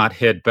cannot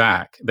hit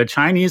back. The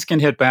Chinese can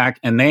hit back,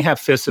 and they have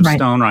fists of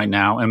stone right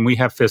now, and we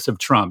have fists of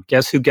Trump.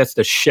 Guess who gets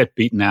the shit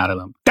beaten out of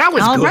them? That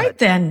was good. All right,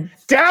 then.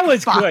 That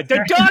was good.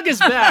 The dog is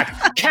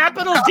back.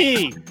 Capital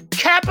D.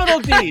 Capital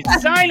D.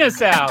 Sign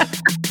us out.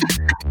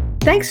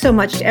 Thanks so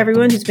much to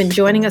everyone who's been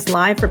joining us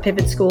live for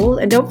Pivot School.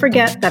 And don't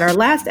forget that our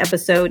last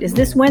episode is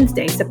this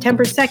Wednesday,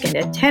 September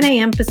 2nd at 10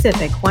 a.m.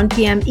 Pacific, 1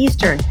 p.m.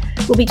 Eastern.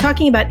 We'll be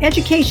talking about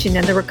education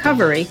and the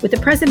recovery with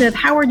the president of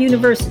Howard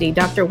University,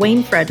 Dr.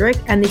 Wayne Frederick,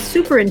 and the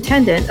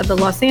superintendent of the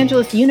Los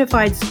Angeles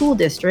Unified School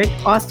District,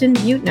 Austin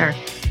Buettner.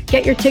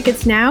 Get your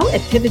tickets now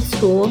at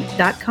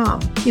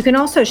pivotschool.com. You can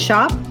also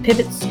shop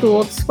Pivot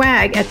School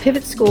swag at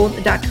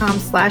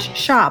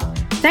pivotschool.com/shop.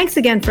 Thanks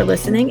again for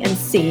listening, and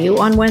see you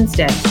on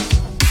Wednesday.